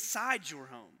is inside your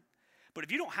home. But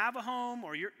if you don't have a home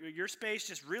or your space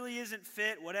just really isn't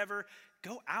fit, whatever,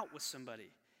 go out with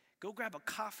somebody. Go grab a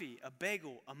coffee, a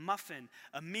bagel, a muffin,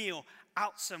 a meal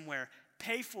out somewhere.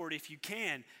 Pay for it if you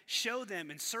can. Show them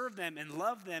and serve them and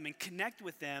love them and connect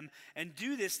with them and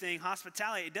do this thing,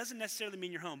 hospitality. It doesn't necessarily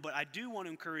mean your home, but I do want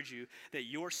to encourage you that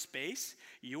your space,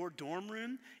 your dorm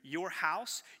room, your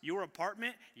house, your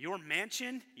apartment, your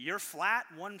mansion, your flat,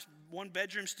 one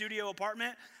bedroom studio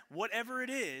apartment, whatever it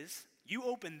is, you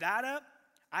open that up,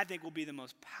 I think will be the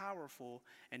most powerful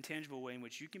and tangible way in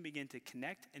which you can begin to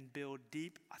connect and build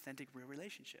deep, authentic, real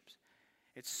relationships.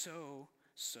 It's so,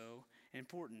 so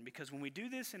important, because when we do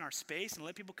this in our space and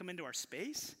let people come into our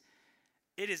space,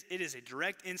 it is a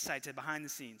direct insight to behind the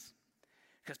scenes.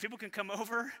 Because people can come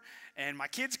over and my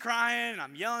kid's crying and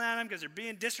I'm yelling at them because they're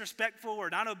being disrespectful or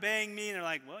not obeying me, and they're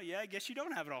like, well, yeah, I guess you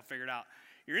don't have it all figured out.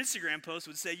 Your Instagram post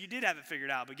would say you did have it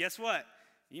figured out, but guess what?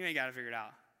 You ain't got it figured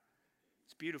out.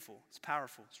 It's beautiful, it's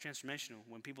powerful, it's transformational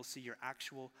when people see your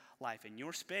actual life. In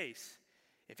your space,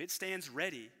 if it stands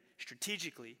ready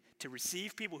strategically to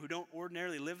receive people who don't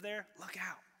ordinarily live there, look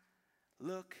out.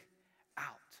 Look out.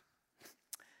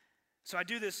 So I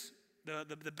do this,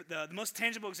 the most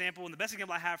tangible example and the best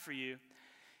example I have for you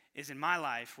is in my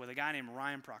life with a guy named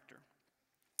Ryan Proctor.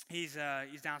 He's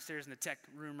downstairs in the tech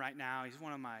room right now. He's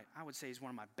one of my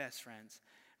best friends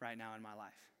right now in my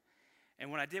life. And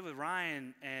what I did with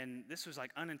Ryan, and this was like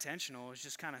unintentional, it was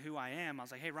just kind of who I am. I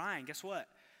was like, hey, Ryan, guess what?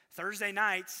 Thursday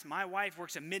nights, my wife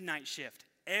works a midnight shift.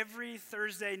 Every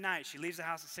Thursday night, she leaves the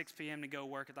house at 6 p.m. to go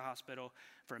work at the hospital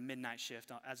for a midnight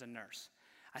shift as a nurse.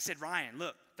 I said, Ryan,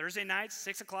 look, Thursday nights,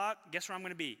 6 o'clock, guess where I'm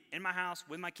going to be? In my house,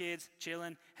 with my kids,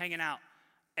 chilling, hanging out,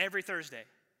 every Thursday.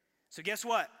 So guess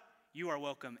what? You are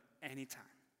welcome anytime.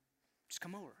 Just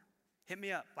come over. Hit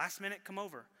me up. Last minute, come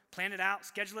over. Plan it out,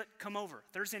 schedule it, come over.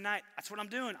 Thursday night, that's what I'm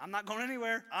doing. I'm not going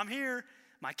anywhere. I'm here.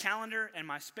 My calendar and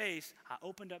my space, I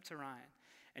opened up to Ryan.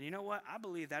 And you know what? I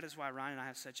believe that is why Ryan and I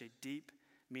have such a deep,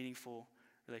 meaningful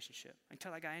relationship. I can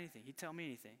tell that guy anything. He'd tell me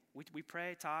anything. We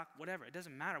pray, talk, whatever. It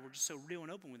doesn't matter. We're just so real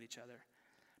and open with each other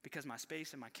because my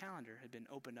space and my calendar had been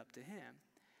opened up to him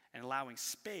and allowing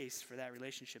space for that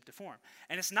relationship to form.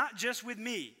 And it's not just with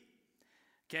me,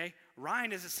 okay?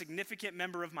 Ryan is a significant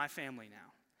member of my family now.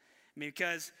 I mean,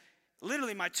 because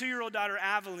literally my 2-year-old daughter,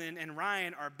 Evelyn, and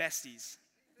Ryan are besties.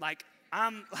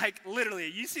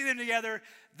 Literally, you see them together,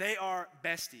 they are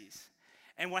besties.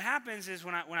 And what happens is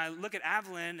when I look at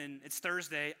Evelyn, and it's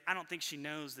Thursday, I don't think she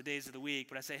knows the days of the week,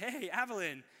 but I say, hey,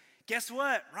 Evelyn, guess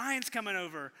what? Ryan's coming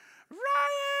over.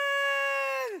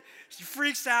 Ryan! She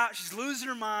freaks out. She's losing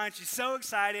her mind. She's so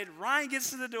excited. Ryan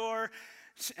gets to the door.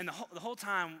 And the whole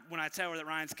time when I tell her that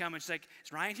Ryan's coming, she's like,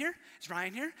 is Ryan here? Is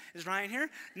Ryan here? Is Ryan here?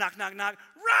 Knock, knock, knock.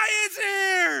 Ryan's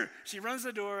here! She runs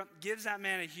the door, gives that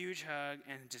man a huge hug,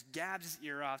 and just gabs his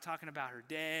ear off, talking about her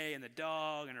day and the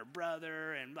dog and her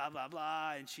brother and blah, blah,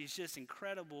 blah. And she's just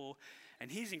incredible, and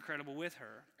he's incredible with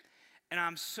her. And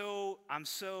I'm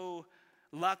so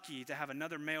lucky to have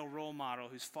another male role model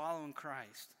who's following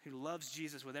Christ, who loves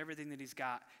Jesus with everything that he's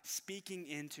got, speaking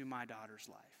into my daughter's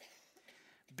life.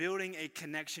 Building a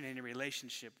connection and a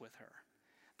relationship with her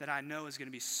that I know is going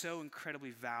to be so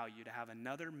incredibly valued to have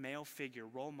another male figure,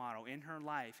 role model in her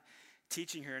life,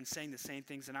 teaching her and saying the same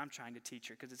things that I'm trying to teach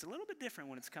her. Because it's a little bit different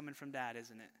when it's coming from dad,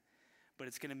 isn't it? But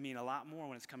it's going to mean a lot more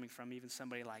when it's coming from even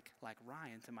somebody like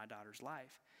Ryan to my daughter's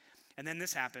life. And then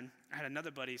this happened. I had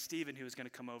another buddy, Steven, who was going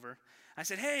to come over. I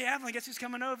said, hey, Evelyn, guess who's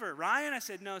coming over? Ryan? I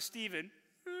said, no, Steven.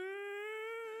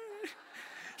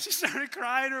 She started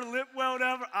crying, her lip welled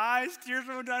up, her eyes, tears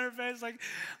rolled down her face. Like,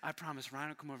 I promise, Ryan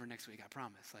will come over next week, I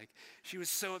promise. Like, she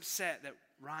was so upset that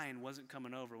Ryan wasn't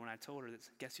coming over when I told her that,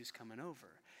 guess who's coming over?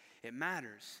 It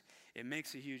matters. It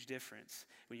makes a huge difference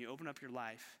when you open up your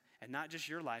life, and not just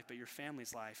your life, but your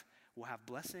family's life will have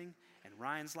blessing, and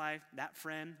Ryan's life, that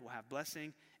friend, will have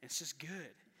blessing. It's just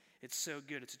good. It's so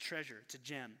good. It's a treasure. It's a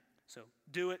gem. So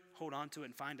do it, hold on to it,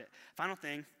 and find it. Final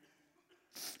thing,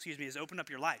 is open up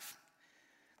your life.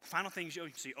 The final thing is you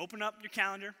open up your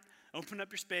calendar, open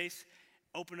up your space,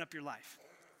 open up your life.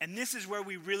 And this is where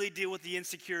we really deal with the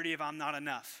insecurity of I'm not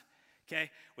enough,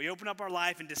 okay? We open up our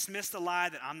life and dismiss the lie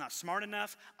that I'm not smart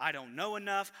enough, I don't know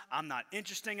enough, I'm not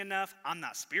interesting enough, I'm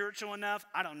not spiritual enough,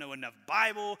 I don't know enough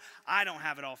Bible, I don't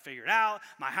have it all figured out,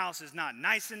 my house is not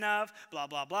nice enough, blah,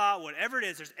 blah, blah, whatever it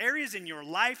is. There's areas in your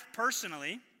life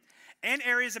personally and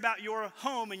areas about your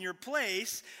home and your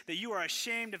place that you are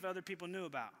ashamed if other people knew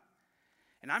about.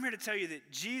 And I'm here to tell you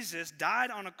that Jesus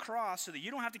died on a cross so that you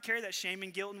don't have to carry that shame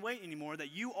and guilt and weight anymore,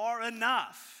 that you are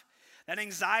enough. That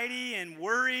anxiety and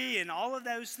worry and all of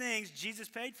those things, Jesus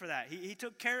paid for that. He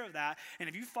took care of that. And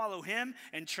if you follow him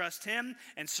and trust him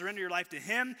and surrender your life to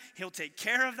him, he'll take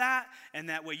care of that. And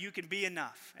that way you can be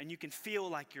enough and you can feel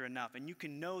like you're enough and you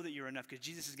can know that you're enough because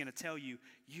Jesus is going to tell you,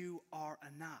 you are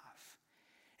enough.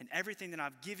 And everything that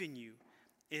I've given you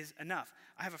is enough.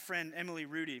 I have a friend, Emily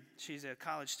Rudy. She's a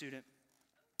college student.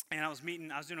 And I was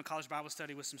doing a college Bible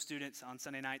study with some students on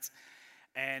Sunday nights,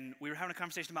 and we were having a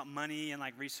conversation about money and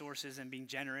like resources and being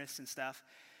generous and stuff.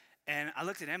 And I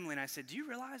looked at Emily and I said, do you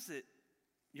realize that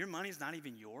your money's not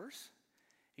even yours?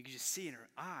 You could just see in her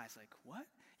eyes, like, what?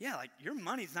 Yeah, like your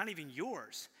money's not even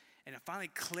yours. And it finally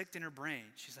clicked in her brain.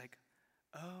 She's like,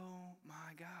 oh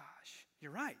my gosh,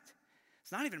 you're right.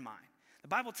 It's not even mine. The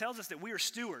Bible tells us that we are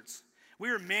stewards. We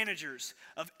are managers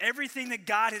of everything that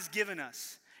God has given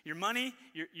us. Your money,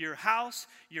 your house,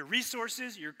 your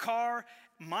resources, your car,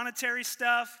 monetary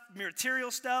stuff, material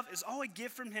stuff is all a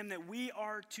gift from him that we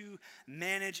are to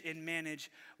manage and manage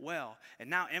well.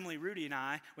 And now Emily, Rudy, and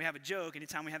I, we have a joke.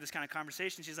 Anytime we have this kind of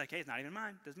conversation, she's like, hey, it's not even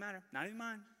mine. Doesn't matter. Not even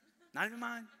mine. Not even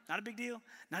mine. Not a big deal.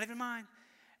 Not even mine.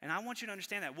 And I want you to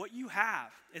understand that what you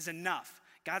have is enough.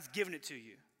 God's given it to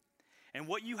you. And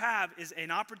what you have is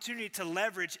an opportunity to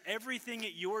leverage everything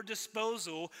at your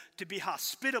disposal to be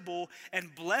hospitable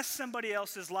and bless somebody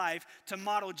else's life, to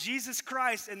model Jesus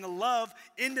Christ and the love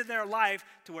into their life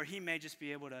to where he may just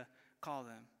be able to call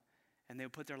them. And they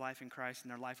would put their life in Christ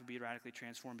and their life would be radically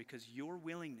transformed because your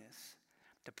willingness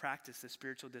to practice the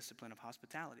spiritual discipline of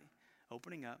hospitality,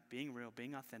 opening up, being real,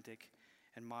 being authentic,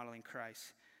 and modeling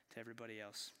Christ to everybody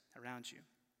else around you.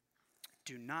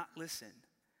 Do not listen.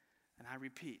 And I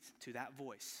repeat, to that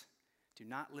voice, do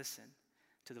not listen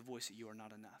to the voice that you are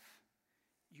not enough.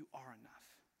 You are enough.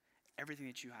 Everything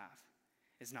that you have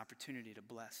is an opportunity to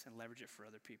bless and leverage it for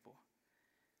other people.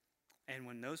 And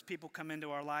when those people come into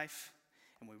our life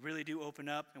and we really do open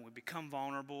up and we become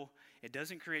vulnerable, it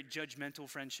doesn't create judgmental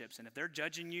friendships. And if they're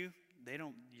judging you,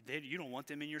 you don't want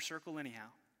them in your circle anyhow.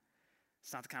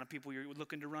 It's not the kind of people you're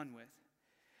looking to run with.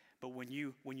 But when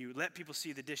you let people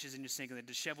see the dishes in your sink and the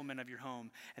dishevelment of your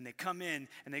home, and they come in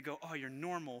and they go, oh, you're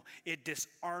normal, it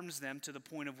disarms them to the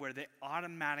point of where they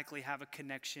automatically have a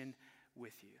connection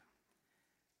with you.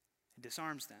 It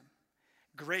disarms them.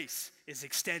 Grace is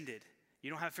extended.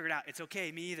 You don't have to figure it out. It's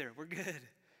okay, me either. We're good.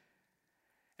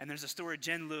 And there's a story,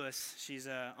 Jen Lewis, she's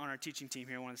on our teaching team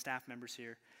here, one of the staff members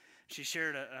here. She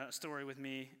shared a story with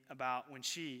me about when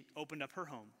she opened up her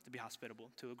home to be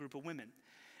hospitable to a group of women.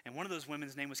 And one of those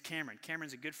women's name was Cameron.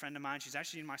 Cameron's a good friend of mine. She's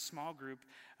actually in my small group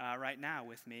right now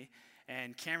with me.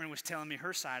 And Cameron was telling me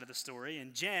her side of the story.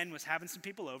 And Jen was having some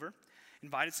people over,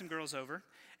 invited some girls over.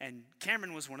 And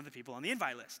Cameron was one of the people on the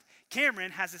invite list. Cameron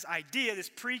has this idea, this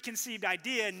preconceived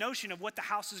idea, notion of what the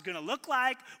house is going to look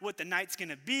like, what the night's going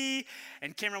to be.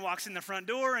 And Cameron walks in the front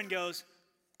door and goes,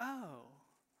 oh,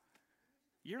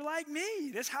 you're like me.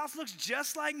 This house looks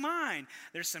just like mine.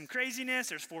 There's some craziness.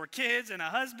 There's 4 kids and a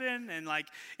husband, and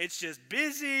it's just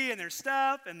busy, and there's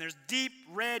stuff, and there's deep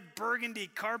red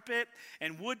burgundy carpet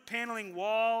and wood paneling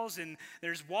walls, and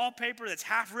there's wallpaper that's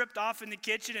half ripped off in the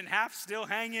kitchen and half still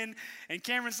hanging. And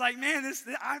Cameron's like, man,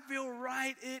 I feel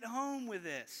right at home with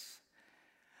this.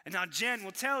 And now Jen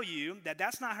will tell you that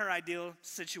that's not her ideal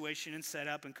situation and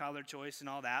setup and color choice and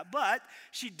all that, but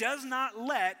she does not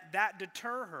let that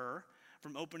deter her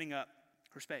from opening up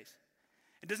her space.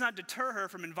 It does not deter her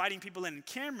from inviting people in. And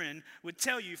Cameron would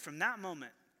tell you from that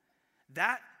moment,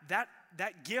 that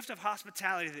gift of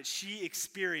hospitality that she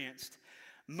experienced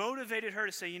motivated her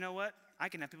to say, you know what? I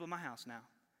can have people in my house now.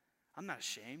 I'm not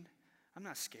ashamed. I'm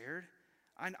not scared.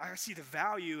 I see the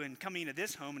value in coming into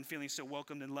this home and feeling so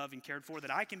welcomed and loved and cared for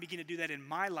that I can begin to do that in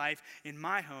my life, in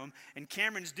my home. And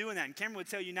Cameron's doing that. And Cameron would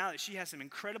tell you now that she has some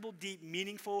incredible, deep,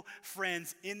 meaningful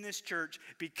friends in this church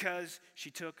because she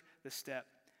took the step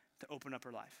to open up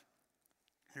her life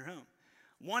in her home.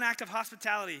 One act of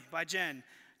hospitality by Jen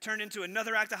turned into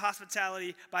another act of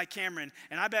hospitality by Cameron.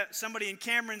 And I bet somebody in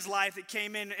Cameron's life that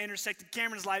came in and intersected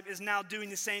Cameron's life is now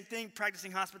doing the same thing,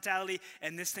 practicing hospitality,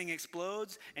 and this thing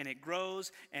explodes, and it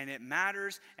grows, and it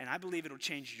matters, and I believe it'll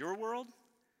change your world.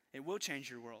 It will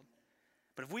change your world.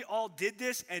 But if we all did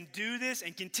this and do this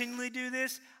and continually do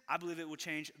this, I believe it will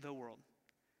change the world.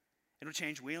 It'll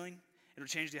change Wheeling. It'll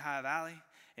change the Ohio Valley.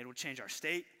 It will change our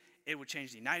state. It will change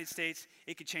the United States.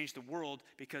 It could change the world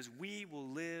because we will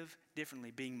live differently,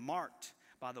 being marked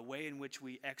by the way in which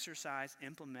we exercise,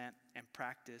 implement, and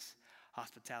practice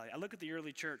hospitality. I look at the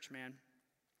early church, man,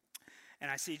 and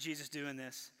I see Jesus doing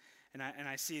this, and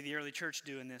I see the early church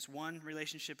doing this, one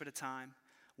relationship at a time,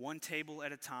 one table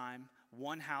at a time,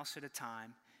 one house at a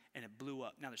time, and it blew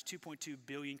up. Now there's 2.2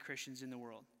 billion Christians in the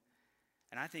world,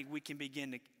 and I think we can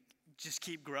begin to just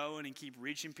keep growing and keep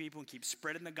reaching people and keep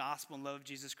spreading the gospel and love of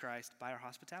Jesus Christ by our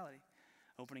hospitality,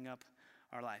 opening up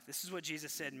our life. This is what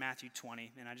Jesus said in Matthew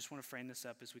 20, and I just want to frame this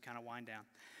up as we kind of wind down.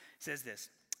 It says this,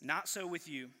 not so with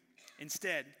you.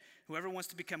 Instead, whoever wants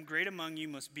to become great among you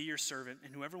must be your servant,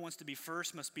 and whoever wants to be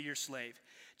first must be your slave.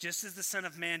 Just as the Son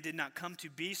of Man did not come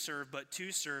to be served, but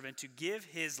to serve and to give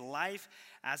his life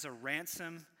as a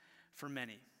ransom for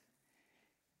many.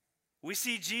 We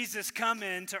see Jesus come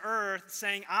into earth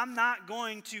saying, I'm not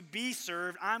going to be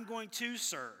served, I'm going to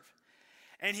serve.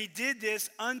 And he did this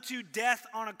unto death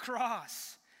on a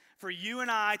cross for you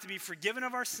and I to be forgiven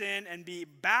of our sin and be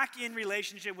back in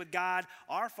relationship with God,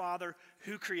 our Father,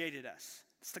 who created us.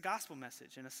 It's the gospel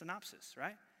message in a synopsis,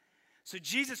 right? So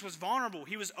Jesus was vulnerable,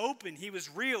 he was open, he was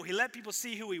real, he let people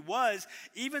see who he was,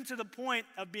 even to the point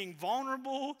of being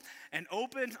vulnerable and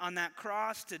open on that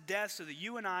cross to death so that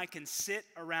you and I can sit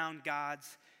around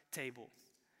God's table.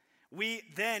 we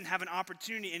then have an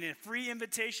opportunity and a free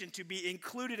invitation to be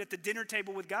included at the dinner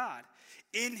table with God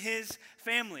in his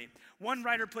family. One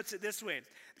writer puts it this way: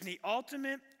 the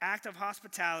ultimate act of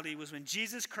hospitality was when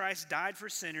Jesus Christ died for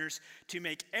sinners to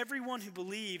make everyone who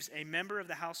believes a member of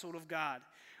the household of God.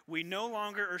 We no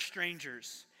longer are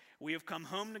strangers. We have come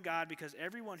home to God because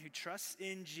everyone who trusts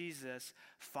in Jesus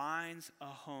finds a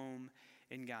home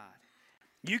in God.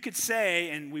 You could say,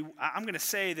 and I'm going to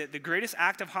say, that the greatest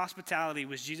act of hospitality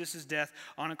was Jesus' death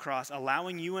on a cross,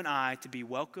 allowing you and I to be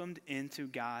welcomed into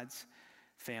God's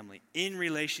family, in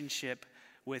relationship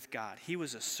with God. He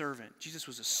was a servant. Jesus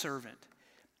was a servant,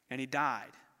 and he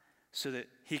died so that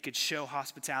he could show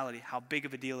hospitality, how big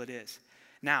of a deal it is.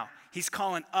 Now, he's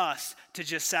calling us to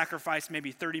just sacrifice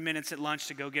maybe 30 minutes at lunch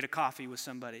to go get a coffee with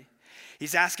somebody.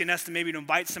 He's asking us to maybe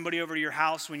invite somebody over to your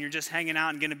house when you're just hanging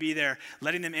out and going to be there,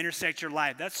 letting them intersect your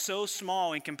life. That's so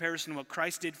small in comparison to what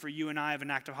Christ did for you and I of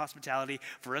an act of hospitality,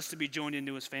 for us to be joined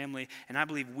into his family. And I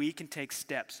believe we can take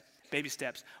steps, baby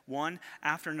steps, one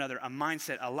after another, a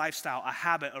mindset, a lifestyle, a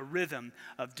habit, a rhythm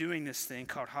of doing this thing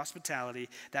called hospitality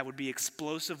that would be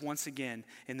explosive once again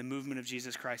in the movement of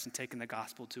Jesus Christ and taking the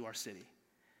gospel to our city.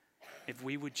 If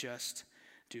we would just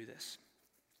do this.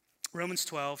 Romans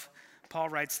 12, Paul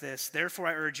writes this: therefore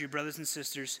I urge you, brothers and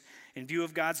sisters, in view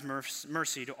of God's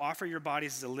mercy, to offer your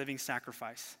bodies as a living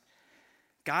sacrifice.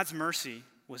 God's mercy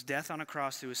was death on a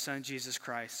cross through his son Jesus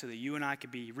Christ so that you and I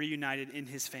could be reunited in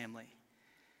his family.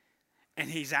 And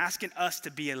he's asking us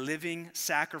to be a living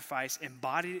sacrifice,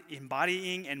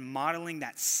 embodying and modeling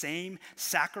that same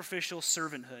sacrificial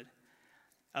servanthood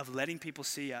of letting people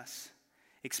see us,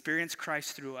 experience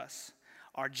Christ through us,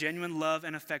 our genuine love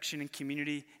and affection and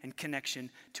community and connection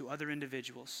to other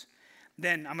individuals.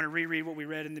 Then I'm going to reread what we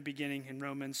read in the beginning in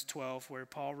Romans 12, where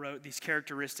Paul wrote these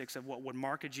characteristics of what would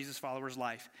mark a Jesus follower's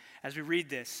life. As we read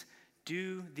this,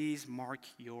 do these mark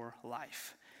your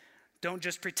life? Don't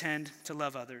just pretend to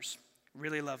love others.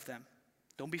 Really love them.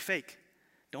 Don't be fake.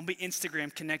 Don't be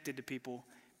Instagram connected to people.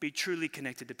 Be truly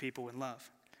connected to people in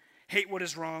love. Hate what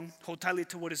is wrong. Hold tightly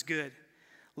to what is good.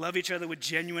 Love each other with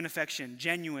genuine affection.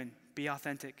 Genuine. Be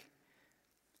authentic.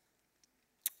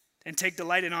 And take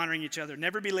delight in honoring each other.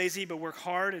 Never be lazy, but work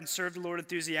hard and serve the Lord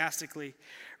enthusiastically.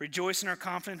 Rejoice in our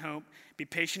confident hope. Be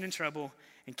patient in trouble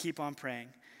and keep on praying.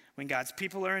 When God's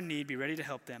people are in need, be ready to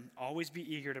help them. Always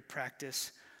be eager to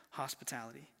practice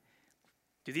hospitality.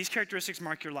 Do these characteristics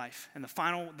mark your life? And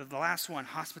the last one,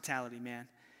 hospitality, man.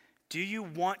 Do you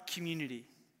want community?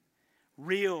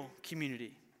 Real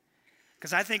community?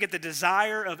 Because I think at the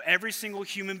desire of every single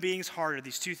human being's heart are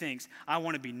these two things. I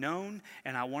want to be known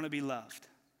and I want to be loved.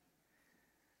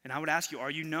 And I would ask you, are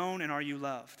you known and are you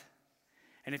loved?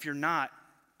 And if you're not,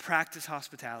 practice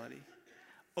hospitality.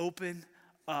 Open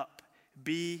up.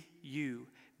 Be you.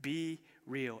 Be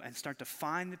real. And start to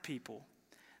find the people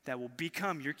that will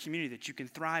become your community that you can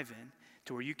thrive in,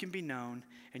 to where you can be known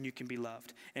and you can be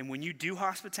loved. And when you do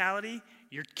hospitality,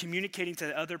 you're communicating to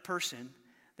the other person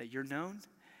that you're known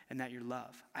and that you're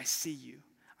loved. I see you.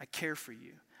 I care for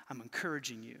you. I'm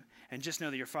encouraging you. And just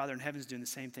know that your Father in heaven is doing the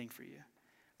same thing for you.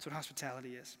 That's what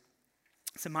hospitality is.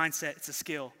 It's a mindset. It's a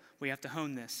skill. We have to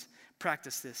hone this,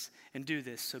 practice this, and do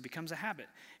this so it becomes a habit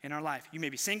in our life. You may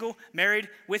be single, married,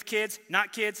 with kids,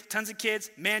 not kids, tons of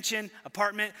kids, mansion,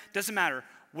 apartment, doesn't matter.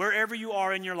 Wherever you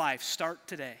are in your life, start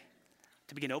today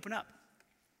to begin to open up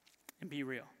and be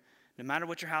real. No matter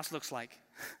what your house looks like.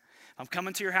 I'm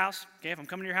coming to your house, okay, if I'm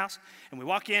coming to your house and we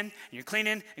walk in and you're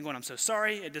cleaning and going, I'm so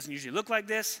sorry, it doesn't usually look like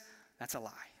this, that's a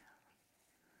lie.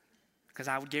 Because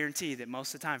I would guarantee that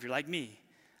most of the time, if you're like me,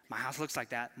 my house looks like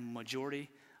that majority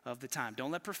of the time.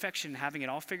 Don't let perfection, having it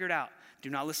all figured out, do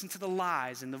not listen to the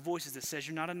lies and the voices that says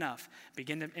you're not enough.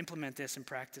 Begin to implement this and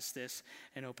practice this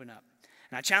and open up.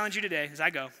 And I challenge you today, as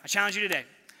I go,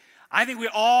 I think we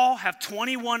all have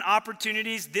 21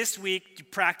 opportunities this week to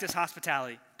practice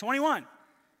hospitality. 21.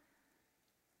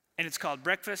 And it's called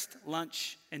breakfast,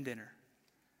 lunch, and dinner.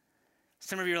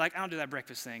 Some of you are like, I don't do that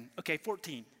breakfast thing. Okay,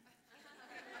 14.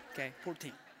 Okay,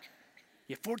 14.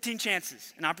 You have 14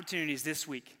 chances and opportunities this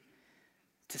week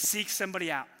to seek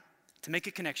somebody out, to make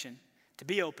a connection, to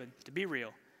be open, to be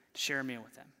real, to share a meal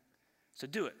with them. So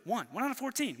do it. One out of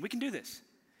 14. We can do this.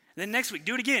 And then next week,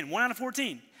 do it again. 1 out of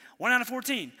 14. 1 out of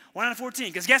 14. 1 out of 14.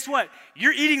 Because guess what?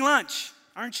 You're eating lunch,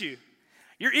 aren't you?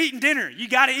 You're eating dinner. You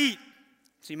got to eat.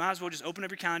 So you might as well just open up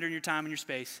your calendar and your time and your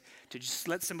space to just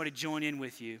let somebody join in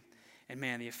with you. And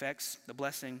man, the effects, the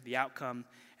blessing, the outcome,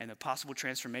 and the possible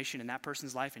transformation in that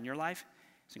person's life and your life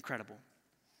is incredible.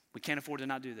 We can't afford to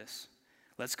not do this.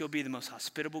 Let's go be the most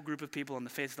hospitable group of people on the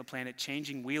face of the planet,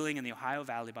 changing Wheeling and the Ohio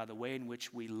Valley by the way in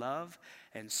which we love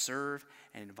and serve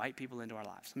and invite people into our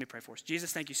lives. Let me pray for us.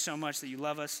 Jesus, thank you so much that you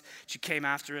love us, that you came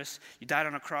after us, you died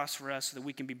on a cross for us so that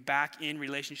we can be back in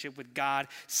relationship with God,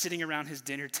 sitting around his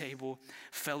dinner table,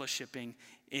 fellowshipping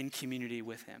in community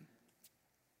with him.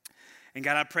 And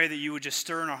God, I pray that you would just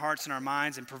stir in our hearts and our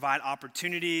minds and provide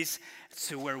opportunities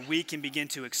to where we can begin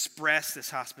to express this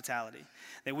hospitality,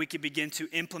 that we could begin to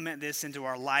implement this into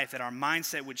our life, that our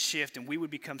mindset would shift and we would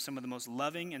become some of the most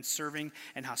loving and serving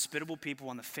and hospitable people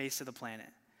on the face of the planet.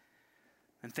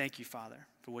 And thank you, Father,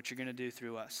 for what you're going to do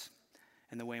through us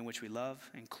and the way in which we love,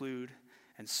 include,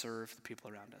 and serve the people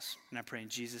around us. And I pray in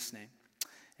Jesus' name,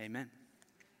 amen.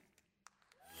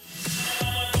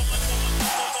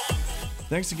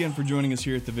 Thanks again for joining us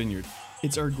here at the Vineyard.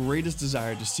 It's our greatest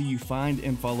desire to see you find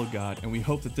and follow God, and we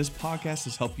hope that this podcast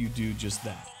has helped you do just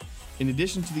that. In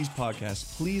addition to these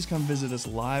podcasts, please come visit us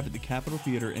live at the Capitol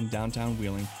Theater in downtown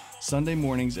Wheeling, Sunday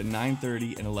mornings at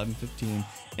 9:30 and 11:15,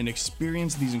 and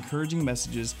experience these encouraging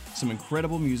messages, some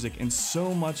incredible music, and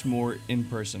so much more in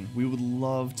person. We would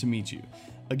love to meet you.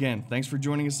 Again, thanks for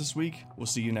joining us this week. We'll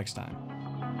see you next time.